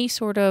there any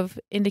sort of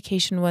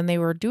indication when they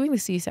were doing the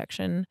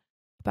C-section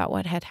about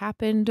what had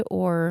happened,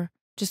 or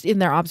just in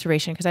their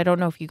observation? Because I don't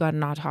know if you got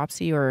an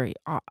autopsy or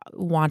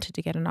wanted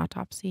to get an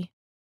autopsy.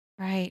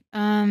 Right.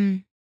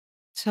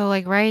 So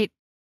like right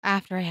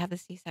after I had the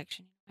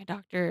C-section, my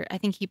doctor, I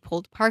think he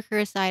pulled Parker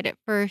aside at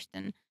first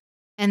and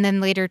then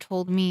later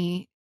told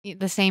me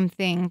the same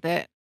thing,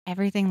 that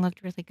everything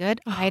looked really good.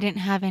 I didn't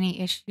have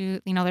any issue.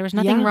 There was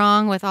nothing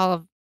wrong with all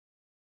of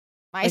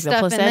my like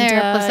stuff in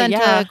there.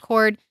 Placenta,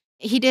 cord.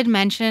 He did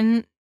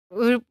mention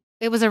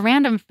it was a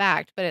random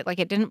fact, but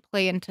it didn't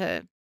play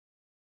into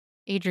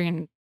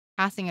Adrian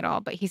passing at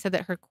all. But he said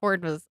that her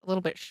cord was a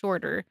little bit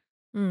shorter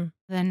than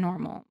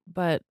normal.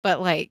 But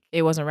like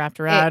it wasn't wrapped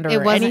around it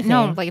or wasn't, anything.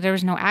 No, like there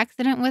was no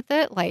accident with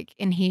it. Like,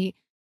 and he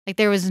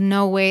there was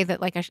no way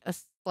that like a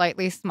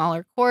slightly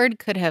smaller cord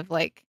could have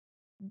like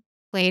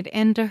played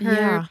into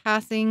her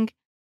passing.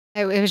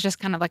 It was just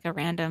kind of like a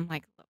random,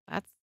 like,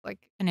 that's like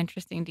an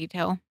interesting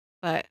detail,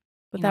 but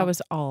that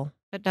was all.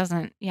 It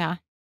doesn't, yeah.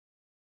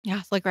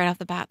 So like right off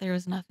the bat, there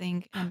was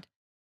nothing, and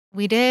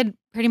we did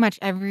pretty much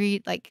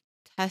every like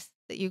test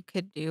that you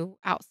could do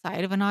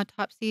outside of an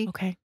autopsy.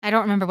 Okay. I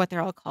don't remember what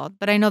they're all called,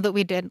 but I know that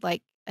we did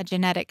like a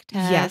genetic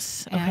test.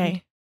 Yes.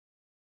 Okay.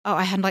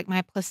 I had like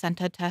my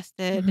placenta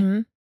tested,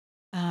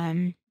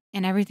 Mm-hmm.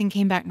 and everything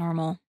came back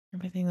normal.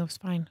 Everything was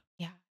fine.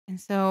 Yeah. And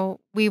so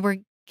we were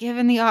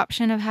given the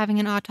option of having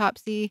an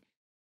autopsy,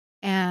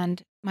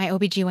 and my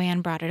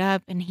OBGYN brought it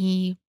up, and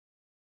he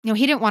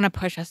didn't want to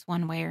push us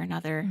one way or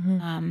another.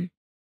 Mhm.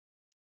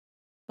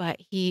 But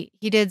he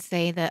did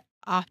say that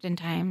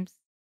oftentimes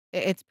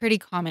it's pretty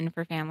common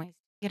for families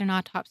to get an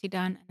autopsy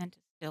done and then to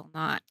still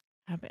not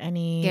Have to not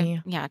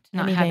have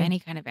anything. any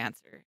kind of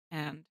answer.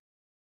 And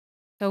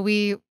so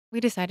we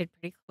decided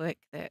pretty quick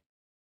that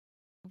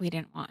we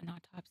didn't want an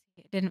autopsy.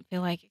 It didn't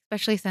feel like,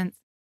 especially since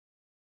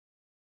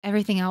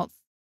everything else,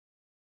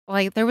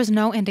 like there was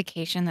no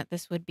indication that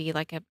this would be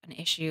like an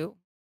issue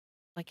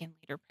like in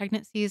later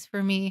pregnancies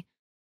for me.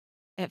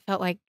 It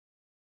felt like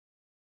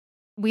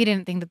we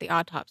didn't think that the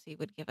autopsy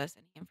would give us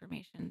any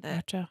information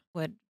that Gotcha.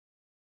 would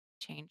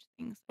change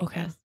things, I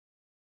Okay. guess.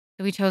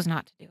 So we chose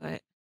not to do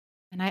it.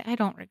 And I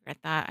don't regret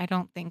that. I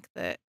don't think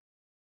that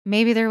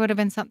maybe there would have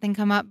been something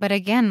come up. But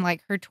again,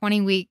 like her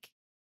 20-week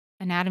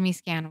anatomy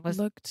scan was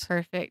Looked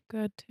perfect.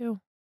 good too.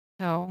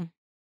 So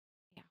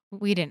yeah,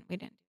 we didn't do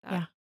that.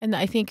 Yeah. And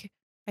I think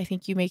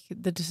you make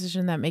the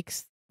decision that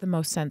makes the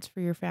most sense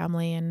for your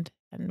family and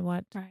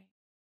what. Right.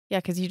 Yeah,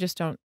 because you just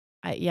don't.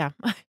 Yeah,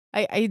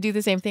 I do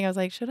the same thing. I was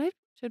like, should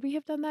we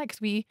have done that?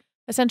 Because we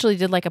essentially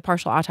did like a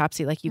partial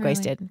autopsy, like you guys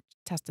Really? did,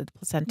 tested the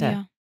placenta,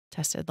 Yeah.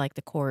 tested like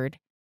the cord,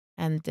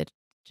 and did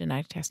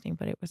genetic testing,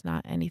 but it was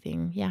not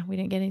anything. Yeah, we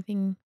didn't get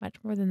anything much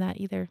more than that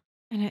either.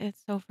 And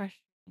it's so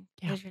frustrating.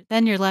 Yeah. 'Cause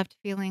then you're left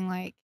feeling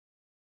like,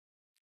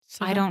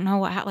 So I don't know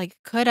like,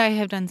 could I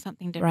have done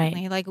something Right.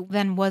 differently? Like,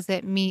 then was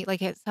it me?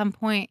 Like, at some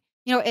point,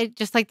 it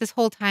just like this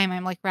whole time,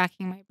 I'm like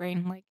racking my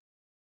brain, like,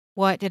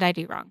 what did I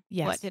do wrong?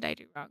 Yes. What did I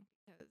do wrong?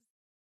 Because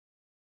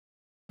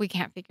we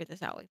can't figure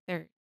this out. Like,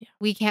 Yeah.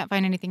 we can't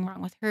find anything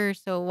wrong with her.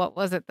 So what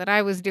was it that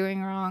I was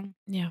doing wrong?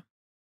 Yeah.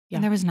 Yeah.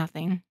 And there was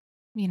nothing,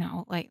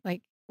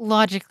 like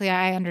logically,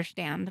 I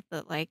understand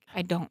that, like,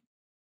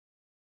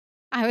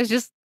 I was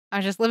just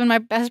living my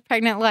best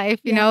pregnant life,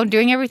 Yeah.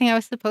 doing everything I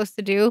was supposed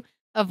to do,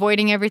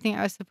 avoiding everything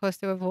I was supposed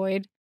to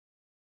avoid.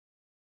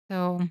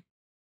 So,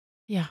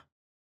 Yeah.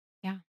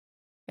 yeah.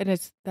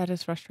 And that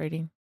is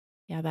frustrating.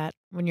 Yeah, that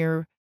when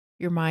your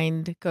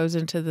mind goes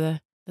into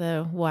the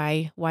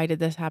why did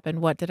this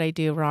happen? What did I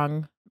do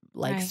wrong?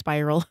 Like Right.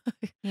 spiral.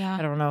 Yeah.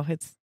 I don't know.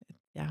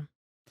 Yeah.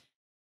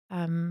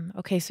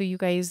 Okay, so you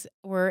guys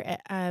were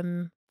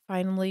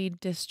finally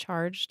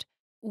discharged.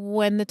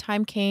 When the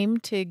time came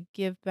to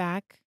give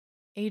back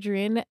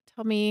Adrian,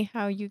 tell me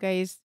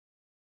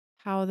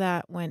how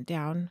that went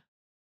down.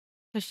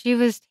 So she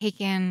was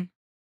taken,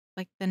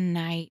 like, the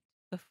night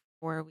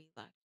before we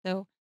left.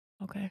 So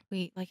Okay.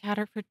 we, like, had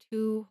her for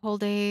 2 whole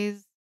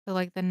days. So,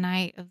 like, the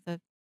night of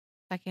the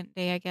 2nd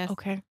day, I guess,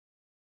 Okay.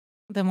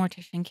 the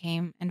mortician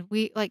came, and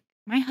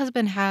my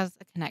husband has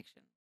a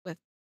connection with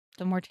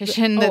the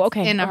mortician Oh, that's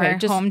okay. in Okay. our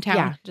Just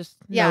hometown. just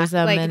Yeah, knows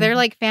them like, they're, and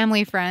like,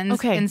 family friends,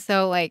 okay. and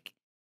so, like,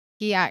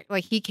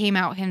 he came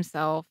out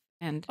himself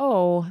and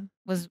Oh,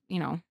 was,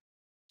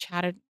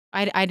 chatted.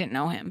 I didn't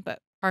know him,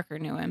 but Parker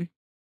knew him.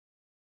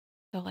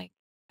 So, like,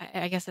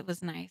 I guess it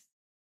was nice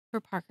for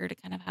Parker to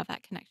kind of have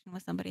that connection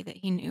with somebody that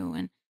he knew,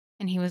 and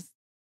he was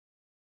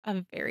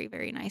a very,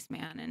 very nice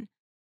man, and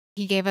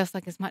he gave us,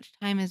 like, as much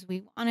time as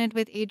we wanted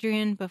with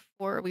Adrian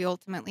before we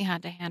ultimately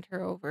had to hand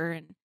her over,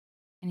 and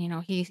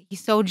he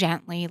so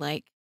gently,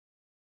 like,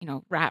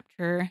 wrapped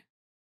her,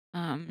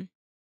 um,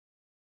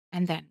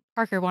 and then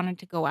Parker wanted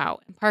to go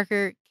out, and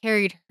Parker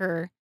carried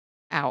her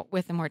out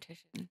with the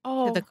mortician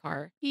to the oh,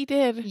 car. he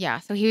did. Yeah,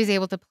 so he was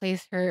able to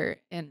place her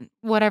in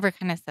whatever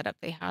kind of setup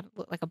they had,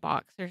 like a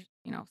box or,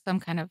 some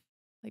kind of,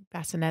 Like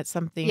bassinet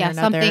something or yeah,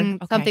 another. Okay.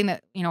 something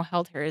that,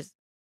 held her as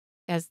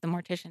the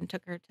mortician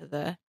took her to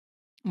the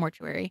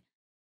mortuary.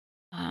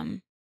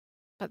 Um,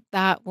 but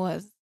that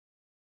was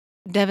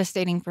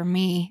devastating for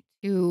me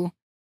to,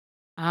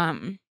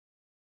 um,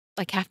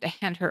 like, have to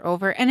hand her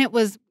over. And it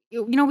was,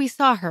 we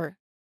saw her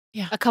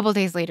Yeah. a couple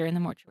days later in the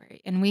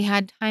mortuary, and we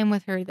had time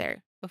with her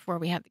there before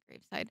we had the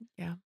graveside.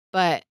 Yeah.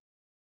 But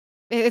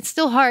it's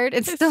still hard.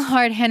 It's still It's-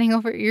 hard handing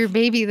over your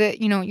baby that,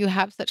 you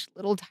have such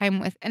little time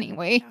with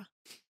anyway. Yeah.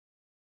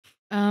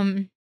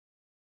 Um,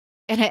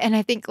 and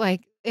I think,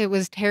 like, it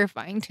was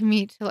terrifying to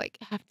me to, like,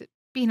 have to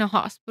be in a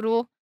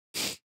hospital,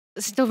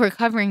 still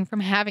recovering from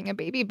having a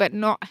baby, but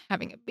not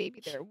having a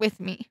baby there with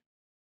me.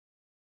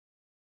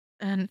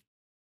 And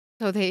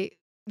so they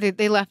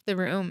left the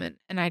room,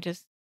 and I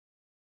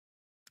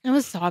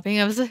was sobbing.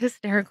 I was a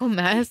hysterical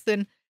mess,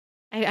 and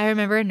I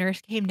remember a nurse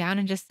came down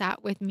and just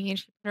sat with me, and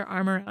she put her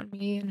arm around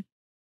me, and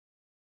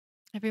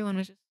everyone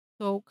was just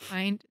so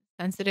kind,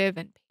 sensitive,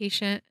 and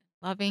patient,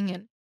 and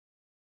loving,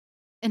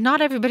 and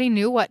not everybody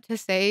knew what to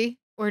say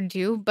or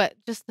do, but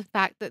just the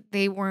fact that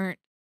they weren't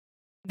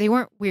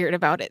weird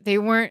about it. They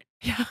weren't.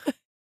 Yeah.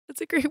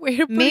 That's a great way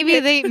of putting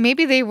it.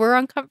 Maybe they were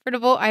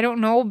uncomfortable. I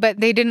don't know, but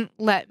they didn't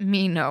let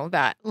me know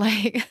that.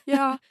 Like,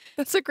 Yeah.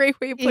 That's a great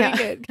way of putting yeah,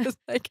 it. 'Cause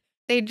like,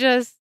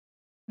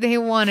 they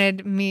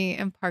wanted me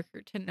and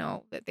Parker to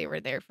know that they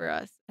were there for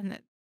us, and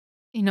that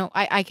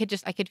I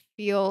could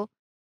feel,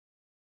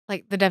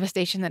 like, the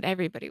devastation that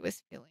everybody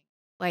was feeling.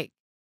 Like,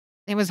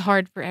 it was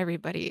hard for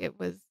everybody. It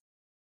was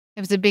It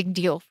was a big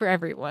deal for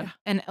everyone. Yeah.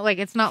 And like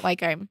it's not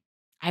like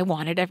I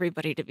wanted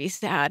everybody to be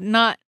sad.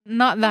 Not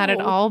that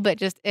at Oh, all, but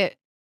just it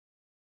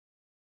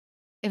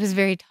was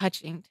very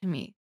touching to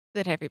me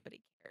that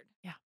everybody cared.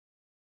 yeah.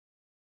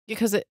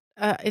 Because it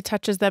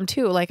touches them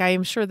too. Like I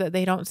am sure that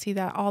they don't see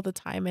that all the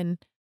time, and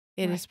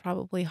it is Right.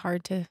 probably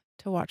hard to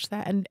watch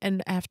that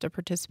and have to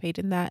participate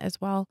in that as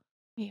well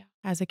Yeah.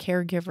 as a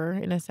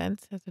caregiver in a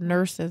sense, as a Right.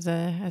 nurse, as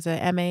a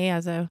MA,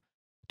 as a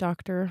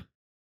doctor.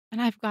 And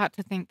I've got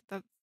to think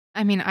that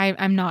I mean,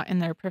 I'm not in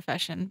their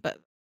profession,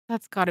 but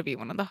that's got to be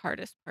one of the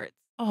hardest parts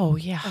Oh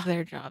yeah. of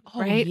their job, Oh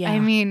right? I yeah.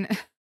 mean,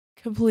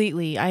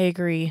 Completely. I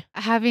agree.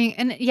 having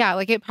and yeah,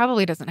 like it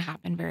probably doesn't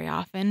happen very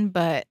often,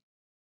 but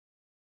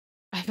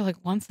I feel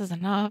like once is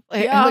enough.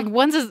 Yeah. Like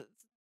once is,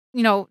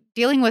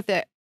 dealing with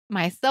it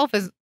myself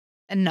is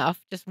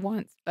enough just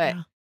once, but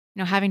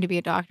Yeah. having to be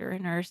a doctor or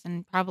nurse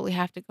and probably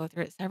have to go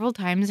through it several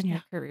times in Yeah.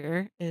 your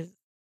career is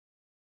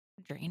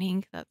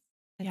draining. It's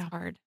Yeah.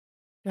 hard.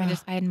 Yeah.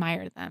 I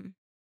admire them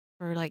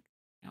for like,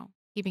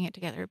 keeping it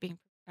together, being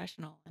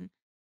professional and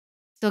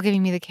still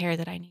giving me the care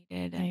that I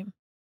needed. Right. And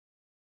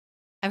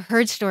I've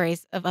heard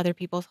stories of other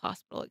people's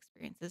hospital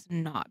experiences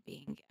not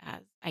being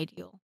as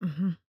ideal.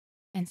 Mhm.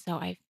 And so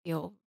I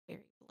feel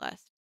very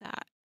blessed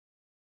that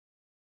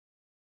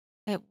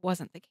it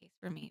wasn't the case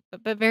for me.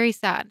 But very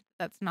sad.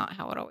 That's not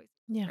how it always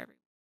is Yeah. for everyone.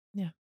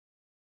 Yeah.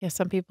 Yeah,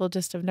 some people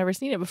just have never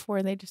seen it before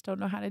and they just don't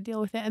know how to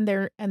deal with it, and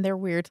they're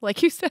weird,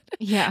 like you said.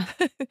 Yeah.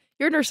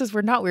 Your nurses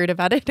were not weird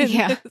about it, and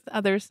Yeah.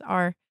 others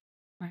are.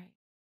 Right.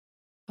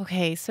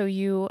 Okay, so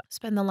you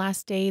spend the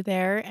last day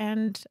there,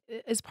 and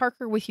is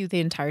Parker with you the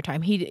entire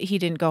time? He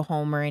didn't go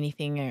home or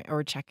anything,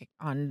 or check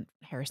on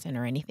Harrison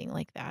or anything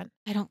like that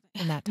I don't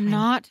in that time?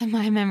 not to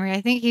my memory.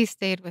 I think he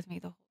stayed with me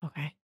the whole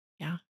Okay,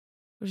 yeah,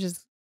 which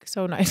is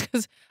so nice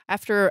because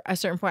after a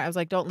certain point, I was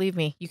like, "Don't leave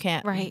me. You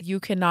can't. Right. You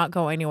cannot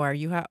go anywhere.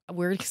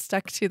 We're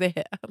stuck to the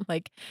hip.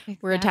 Like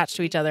we're attached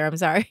to each Exactly. other. I'm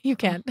sorry, you Oh,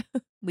 can't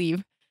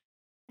leave."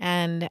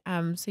 And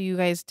so you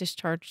guys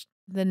discharged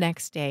the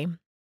next day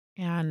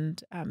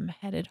and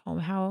headed home.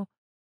 How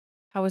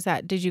was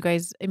that? Did you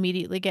guys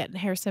immediately get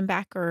Harrison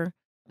back, or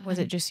was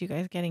it um, just you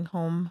guys getting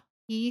home?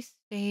 he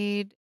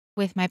stayed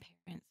with my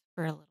parents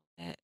for a little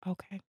bit.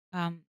 Okay.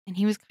 And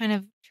he was kind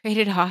of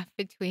traded off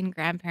between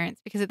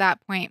grandparents because at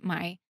that point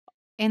my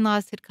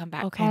in-laws had come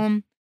back Okay.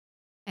 home.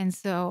 And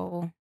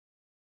so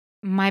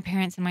my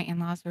parents and my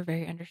in-laws were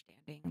very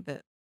understanding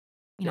that,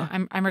 Yeah.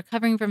 I'm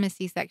recovering from a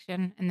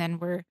C-section and then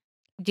we're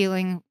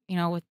dealing,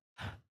 with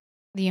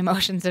the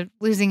emotions of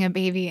losing a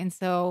baby. And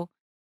so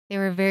they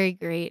were very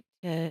great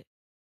to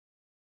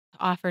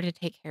offer to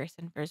take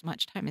Harrison for as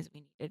much time as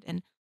we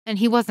needed. And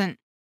he wasn't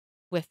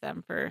with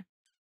them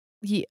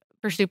Yeah.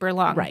 for super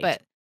long, Right.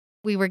 but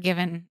we were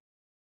given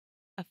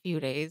a few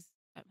days,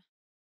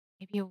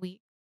 maybe a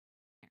week,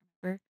 I can't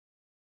remember,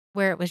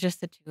 where it was just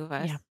the two of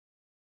us. Yeah.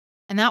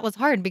 And that was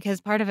hard because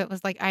part of it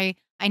was like I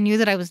knew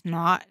that I was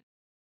not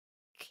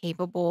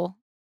capable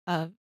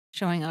of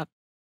showing up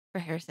for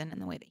Harrison in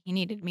the way that he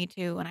needed me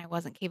to, and I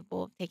wasn't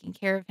capable of taking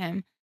care of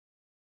him.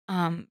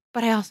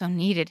 But I also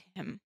needed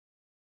him.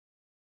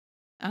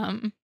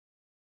 Um,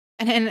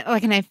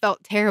 and I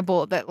felt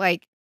terrible that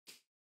like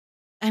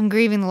I'm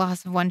grieving the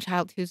loss of one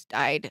child who's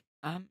died.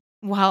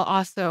 While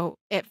also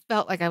it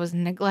felt like I was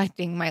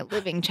neglecting my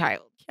living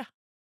child. Yeah.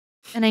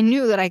 And I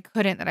knew that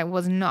I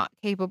was not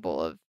capable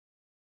of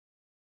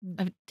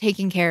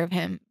taking care of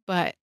him,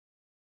 but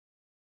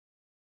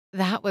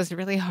that was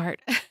really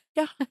hard.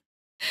 Yeah.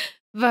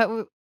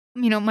 But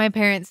my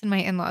parents and my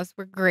in-laws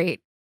were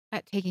great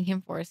at taking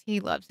him for us. He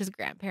loves his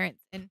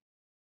grandparents and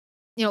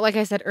like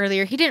I said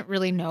earlier, he didn't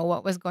really know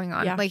what was going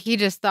on. Yeah. Like he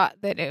just thought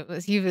that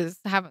he was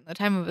having the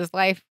time of his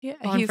life Yeah.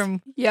 going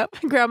from Yep.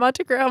 Grandma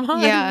to grandma.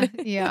 yeah,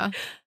 yeah.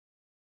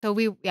 So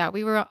we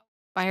were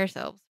by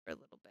ourselves for a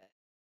little bit.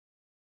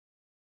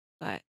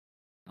 But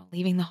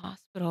leaving the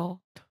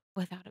hospital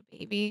without a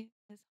baby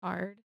is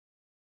hard.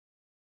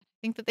 I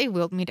think that they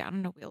wheeled me down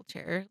in a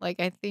wheelchair. Like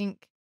I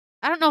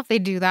don't know if they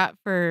do that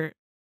for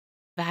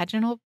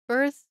vaginal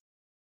births.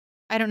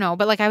 I don't know,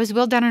 but like I was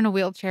wheeled down in a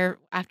wheelchair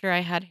after I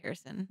had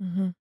Harrison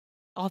Hmm.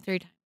 all 3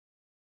 times.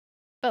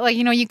 But like,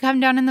 you come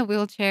down in the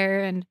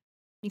wheelchair and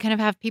you kind of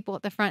have people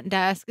at the front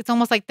desk. It's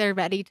almost like they're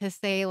ready to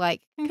say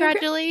like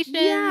congratulations.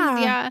 Yeah.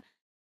 Yeah.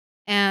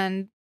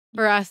 And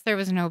for us there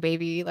was no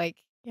baby. Like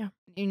Yeah.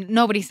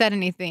 nobody said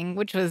anything,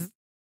 which was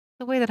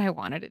the way that I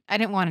wanted it. I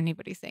didn't want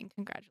anybody saying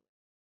congratulations.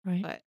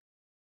 Right. But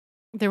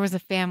there was a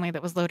family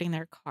that was loading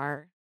their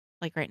car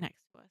like right next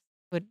to us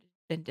who had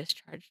been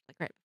discharged like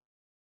right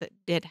that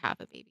did have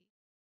a baby.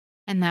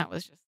 And that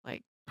was just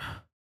like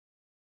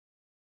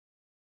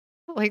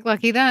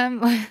lucky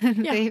them.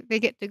 Yeah. They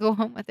get to go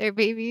home with their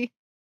baby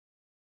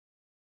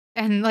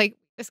and like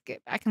just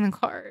get back in the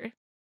car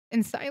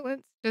in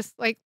silence, just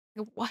like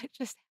what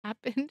just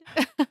happened?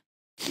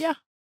 Yeah.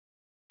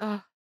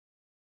 Oh,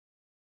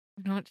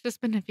 it's just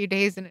been a few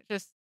days and it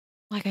just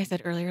like I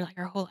said earlier, like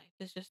our whole life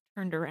has just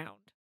turned around.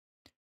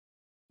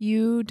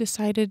 You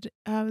decided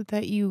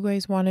that you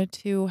guys wanted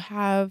to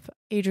have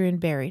Adrian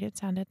buried, it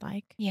sounded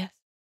like. Yes.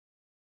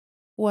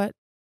 What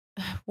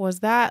was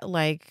that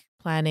like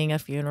planning a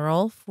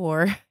funeral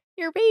for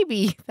your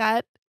baby?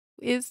 That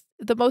is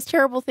the most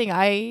terrible thing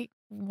I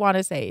want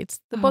to say. It's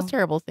the most Oh,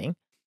 terrible thing.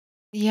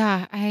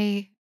 yeah.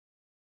 I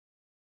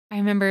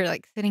remember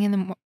like sitting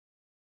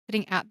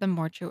at the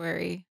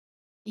mortuary.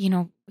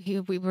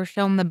 We were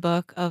shown the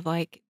book of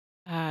like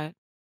uh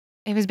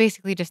it was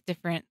basically just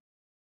different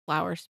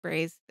flower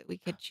sprays that we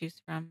could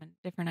choose from and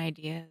different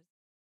ideas.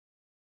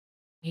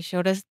 He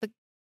showed us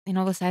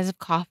the size of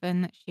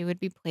coffin that she would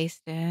be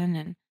placed in,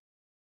 and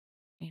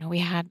we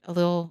had a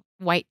little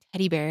white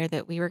teddy bear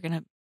that we were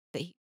gonna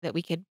that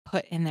we could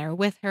put in there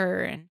with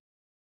her, and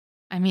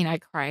I mean, I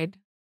cried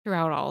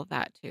throughout all of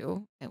that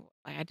too. Like,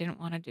 I didn't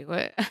want to do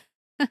it,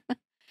 and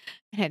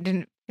it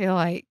didn't feel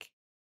like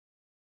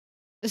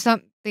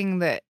something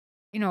that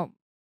you know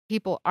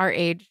people our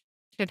age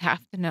should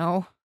have to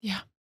know,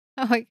 Yeah.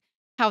 like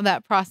how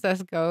that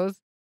process goes.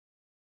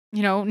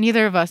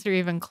 Neither of us are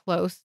even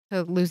close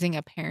to losing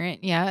a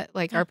parent yet.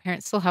 Like, Yeah. our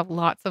parents still have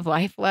lots of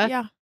life left.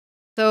 Yeah.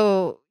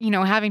 So,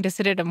 having to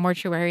sit at a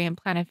mortuary and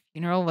plan a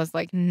funeral was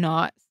like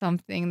not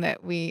something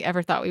that we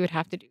ever thought we would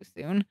have to do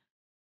soon.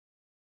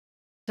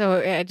 So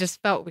it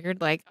just felt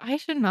weird. Like, I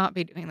should not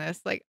be doing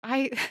this. Like,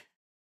 I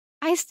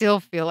still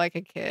feel like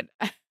a kid.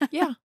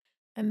 Yeah.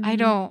 I And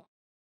don't,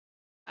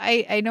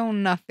 I know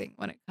nothing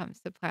when it comes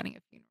to planning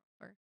a funeral.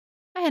 Or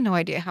I had no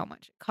idea how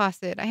much it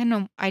costed. I had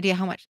no idea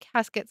how much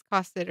caskets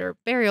costed or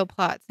burial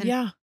plots. And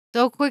yeah.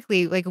 so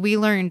quickly, like, we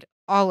learned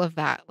all of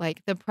that,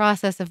 like the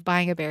process of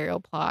buying a burial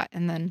plot.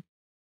 And then,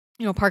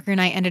 Parker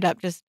and I ended up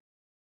just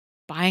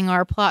buying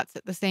our plots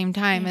at the same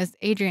time Yeah. as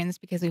Adrian's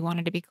because we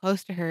wanted to be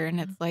close to her. And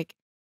Mhm. it's like,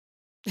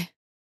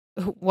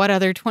 what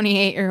other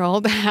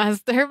 28-year-old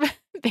has their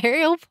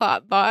burial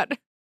plot bought?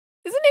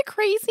 Isn't it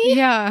crazy?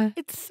 Yeah,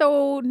 It's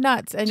so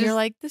nuts. And you're just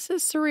like, this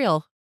is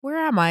surreal. Where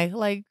am I?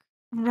 Like,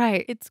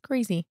 right. it's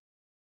crazy.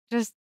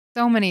 Just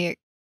so many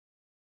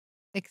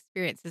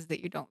experiences that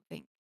you don't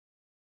think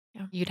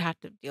Yeah. you'd have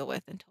to deal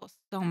with until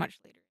so much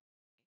later.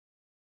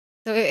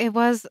 So it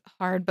was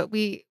hard, but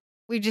we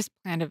just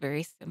planned a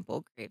very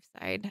simple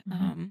graveside.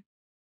 Mhm.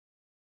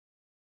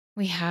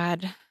 We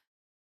had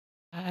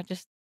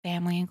just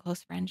family and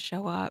close friends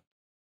show up,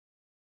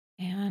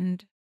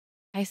 and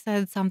I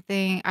said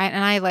something.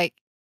 I like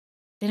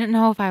didn't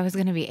know if I was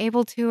gonna be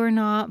able to or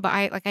not, but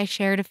I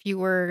shared a few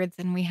words,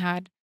 and we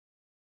had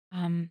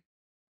um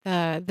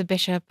the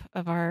bishop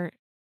of our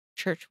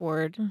church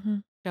ward.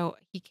 Mhm. So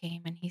he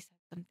came and he said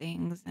some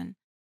things, and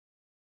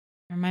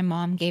my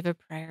mom gave a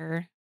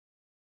prayer,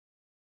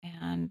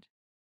 and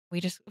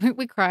we just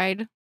we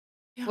cried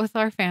Yeah. with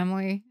our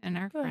family and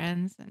our Good.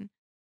 friends, and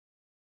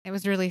it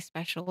was really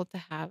special to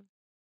have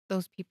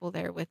those people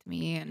there with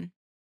me. And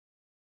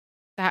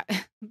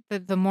that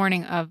the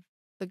morning of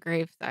the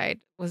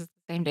graveside was the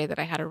same day that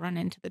I had to run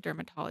into the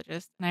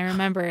dermatologist. And I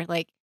remember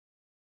like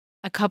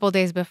a couple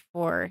days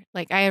before,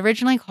 like, I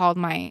originally called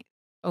my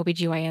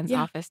OBGYN's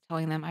Yeah. office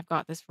telling them I've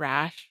got this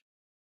rash.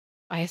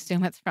 I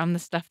assume it's from the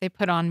stuff they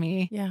put on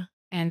me. Yeah.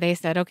 And they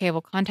said, okay,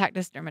 we'll contact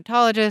this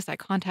dermatologist. I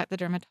contact the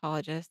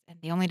dermatologist,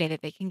 and the only day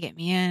that they can get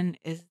me in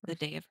is the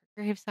day of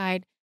her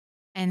graveside.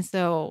 And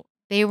so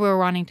they were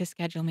wanting to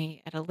schedule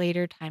me at a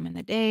later time in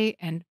the day.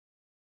 And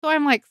so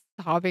I'm like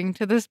sobbing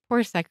to this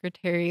poor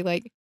secretary,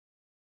 like,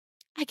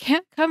 I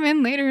can't come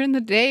in later in the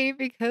day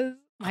because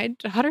my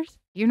daughter's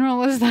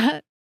funeral is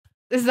that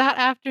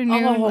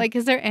afternoon. Oh, Like,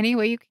 is there any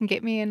way you can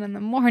get me in the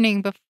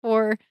morning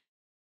before,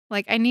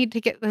 like, I need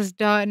to get this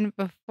done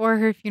before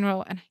her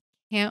funeral, and I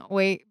can't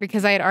wait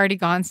because I had already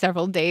gone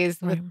several days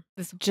with right.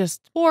 this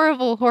Just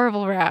horrible,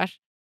 horrible rash.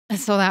 And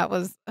so that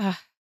was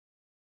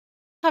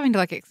having to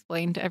like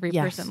explain to every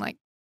person, yes. like,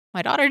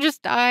 my daughter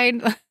just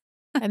died.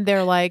 And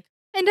they're like,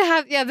 And to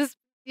have,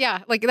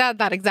 like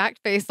that exact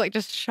face, like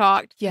just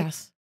shocked, like,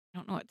 yes. I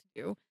don't know what to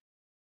do.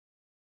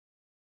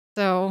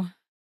 So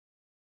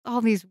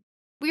all these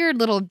weird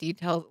little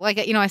details, like,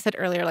 I said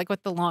earlier, like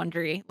with the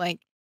laundry,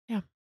 like,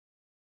 Yeah.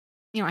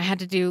 I had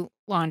to do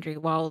laundry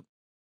while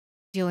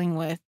dealing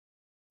with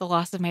the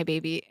loss of my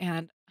baby,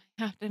 and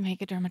I have to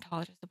make a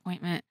dermatologist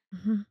appointment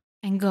Mhm.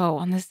 and go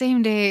on the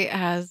same day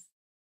as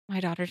my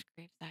daughter's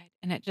graveside.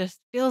 And it just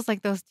feels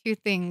like those two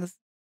things,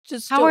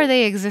 Just how are don't.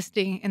 they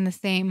existing in the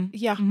same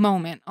Yeah.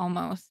 moment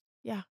almost?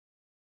 Yeah.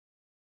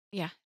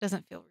 Yeah,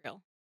 doesn't feel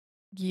real.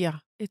 Yeah.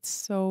 It's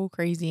so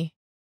crazy.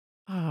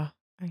 Ah,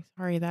 I'm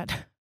sorry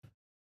that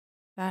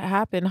that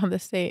happened on the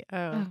state. Oh,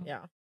 Oh,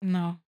 yeah.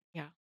 no.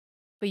 Yeah.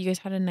 But you guys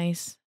had a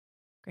nice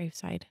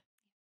graveside.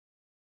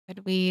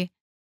 But we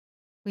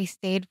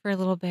stayed for a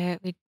little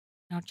bit. We,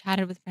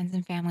 chatted with friends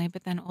and family,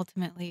 but then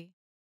ultimately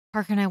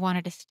Parker and I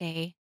wanted to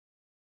stay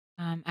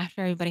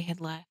after everybody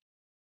had left.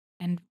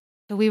 And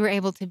so we were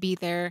able to be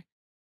there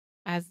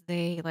as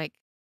they like,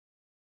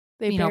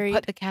 They put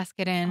buried. the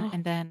casket in Oh,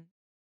 and then,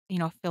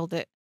 filled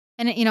it.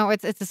 And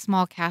it's a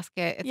small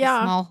casket. It's a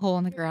yeah. small hole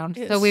in the ground.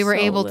 So It's we were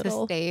so able to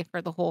little. stay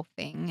for the whole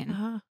thing. And,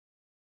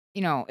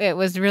 Uh-huh. it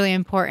was really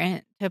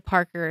important to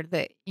Parker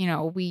that,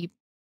 we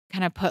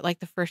kind of put like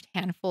the first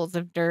handfuls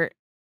of dirt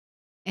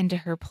into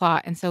her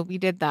plot. And so we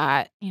did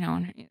that,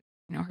 and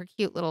her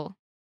cute little,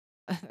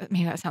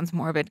 maybe that sounds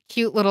morbid,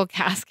 cute little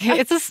casket.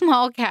 It's a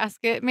small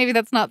casket. Maybe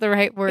that's not the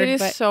right word, It is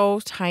but so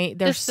tiny.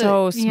 They're just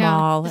so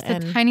small, just a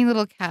and tiny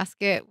little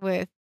casket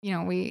with,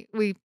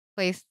 we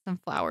placed some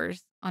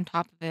flowers on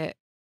top of it,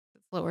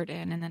 it's lowered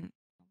in, and then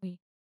we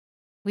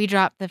we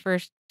dropped the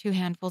first 2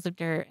 handfuls of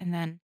dirt, and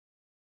then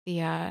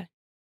the,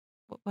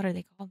 what are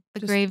they called? The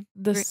just grave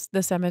gra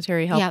the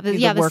cemetery help, yeah, the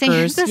the same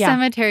workers. the Yeah.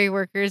 cemetery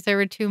workers. There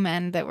were 2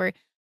 men that were,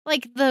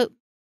 like, the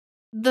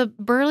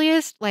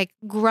burliest, like,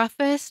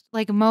 gruffest,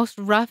 like, most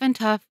rough and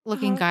tough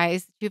looking Uh-huh.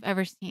 guys that you've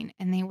ever seen,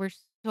 and they were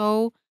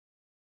so,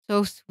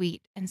 so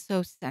sweet and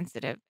so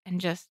sensitive and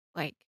just,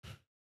 like,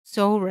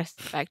 so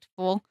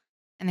respectful,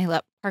 and they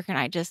let Parker and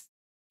I just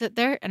sit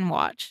there and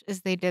watch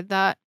as they did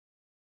that,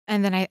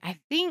 and then I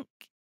think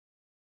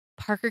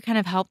Parker kind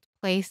of helped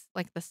place,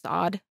 like, the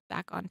sod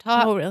back on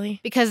top Oh, really?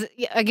 because,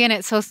 again,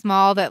 it's so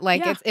small that, like,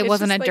 Yeah, it it's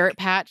wasn't a just dirt like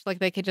patch, like,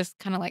 they could just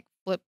kinda, like,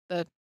 flip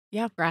the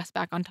yeah. grass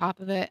back on top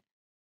of it,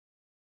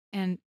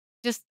 and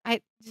just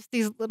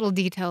these little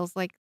details,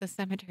 like the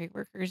cemetery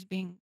workers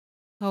being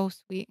so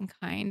sweet and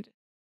kind,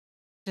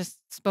 just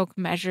spoke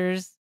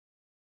measures.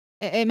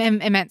 It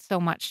meant so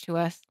much to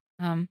us.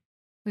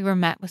 We were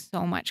met with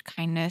so much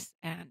kindness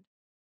and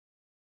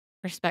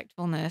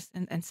respectfulness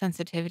and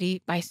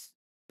sensitivity by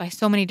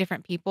so many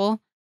different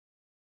people.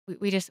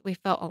 We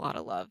felt a lot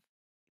of love.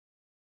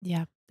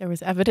 Yeah, there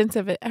was evidence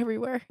of it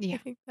everywhere. I Yeah,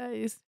 think that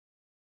is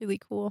really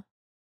cool.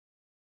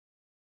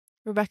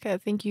 Rebecca,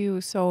 thank you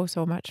so,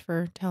 so much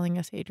for telling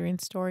us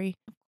Adrian's story.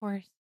 of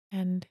course.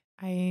 And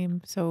I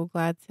am so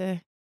glad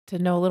to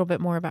know a little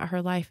bit more about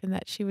her life and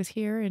that she was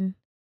here and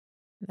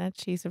that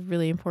she's a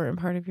really important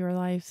part of your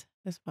lives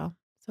as well.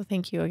 So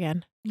thank you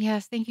again.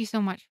 Yes, thank you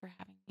so much for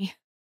having me.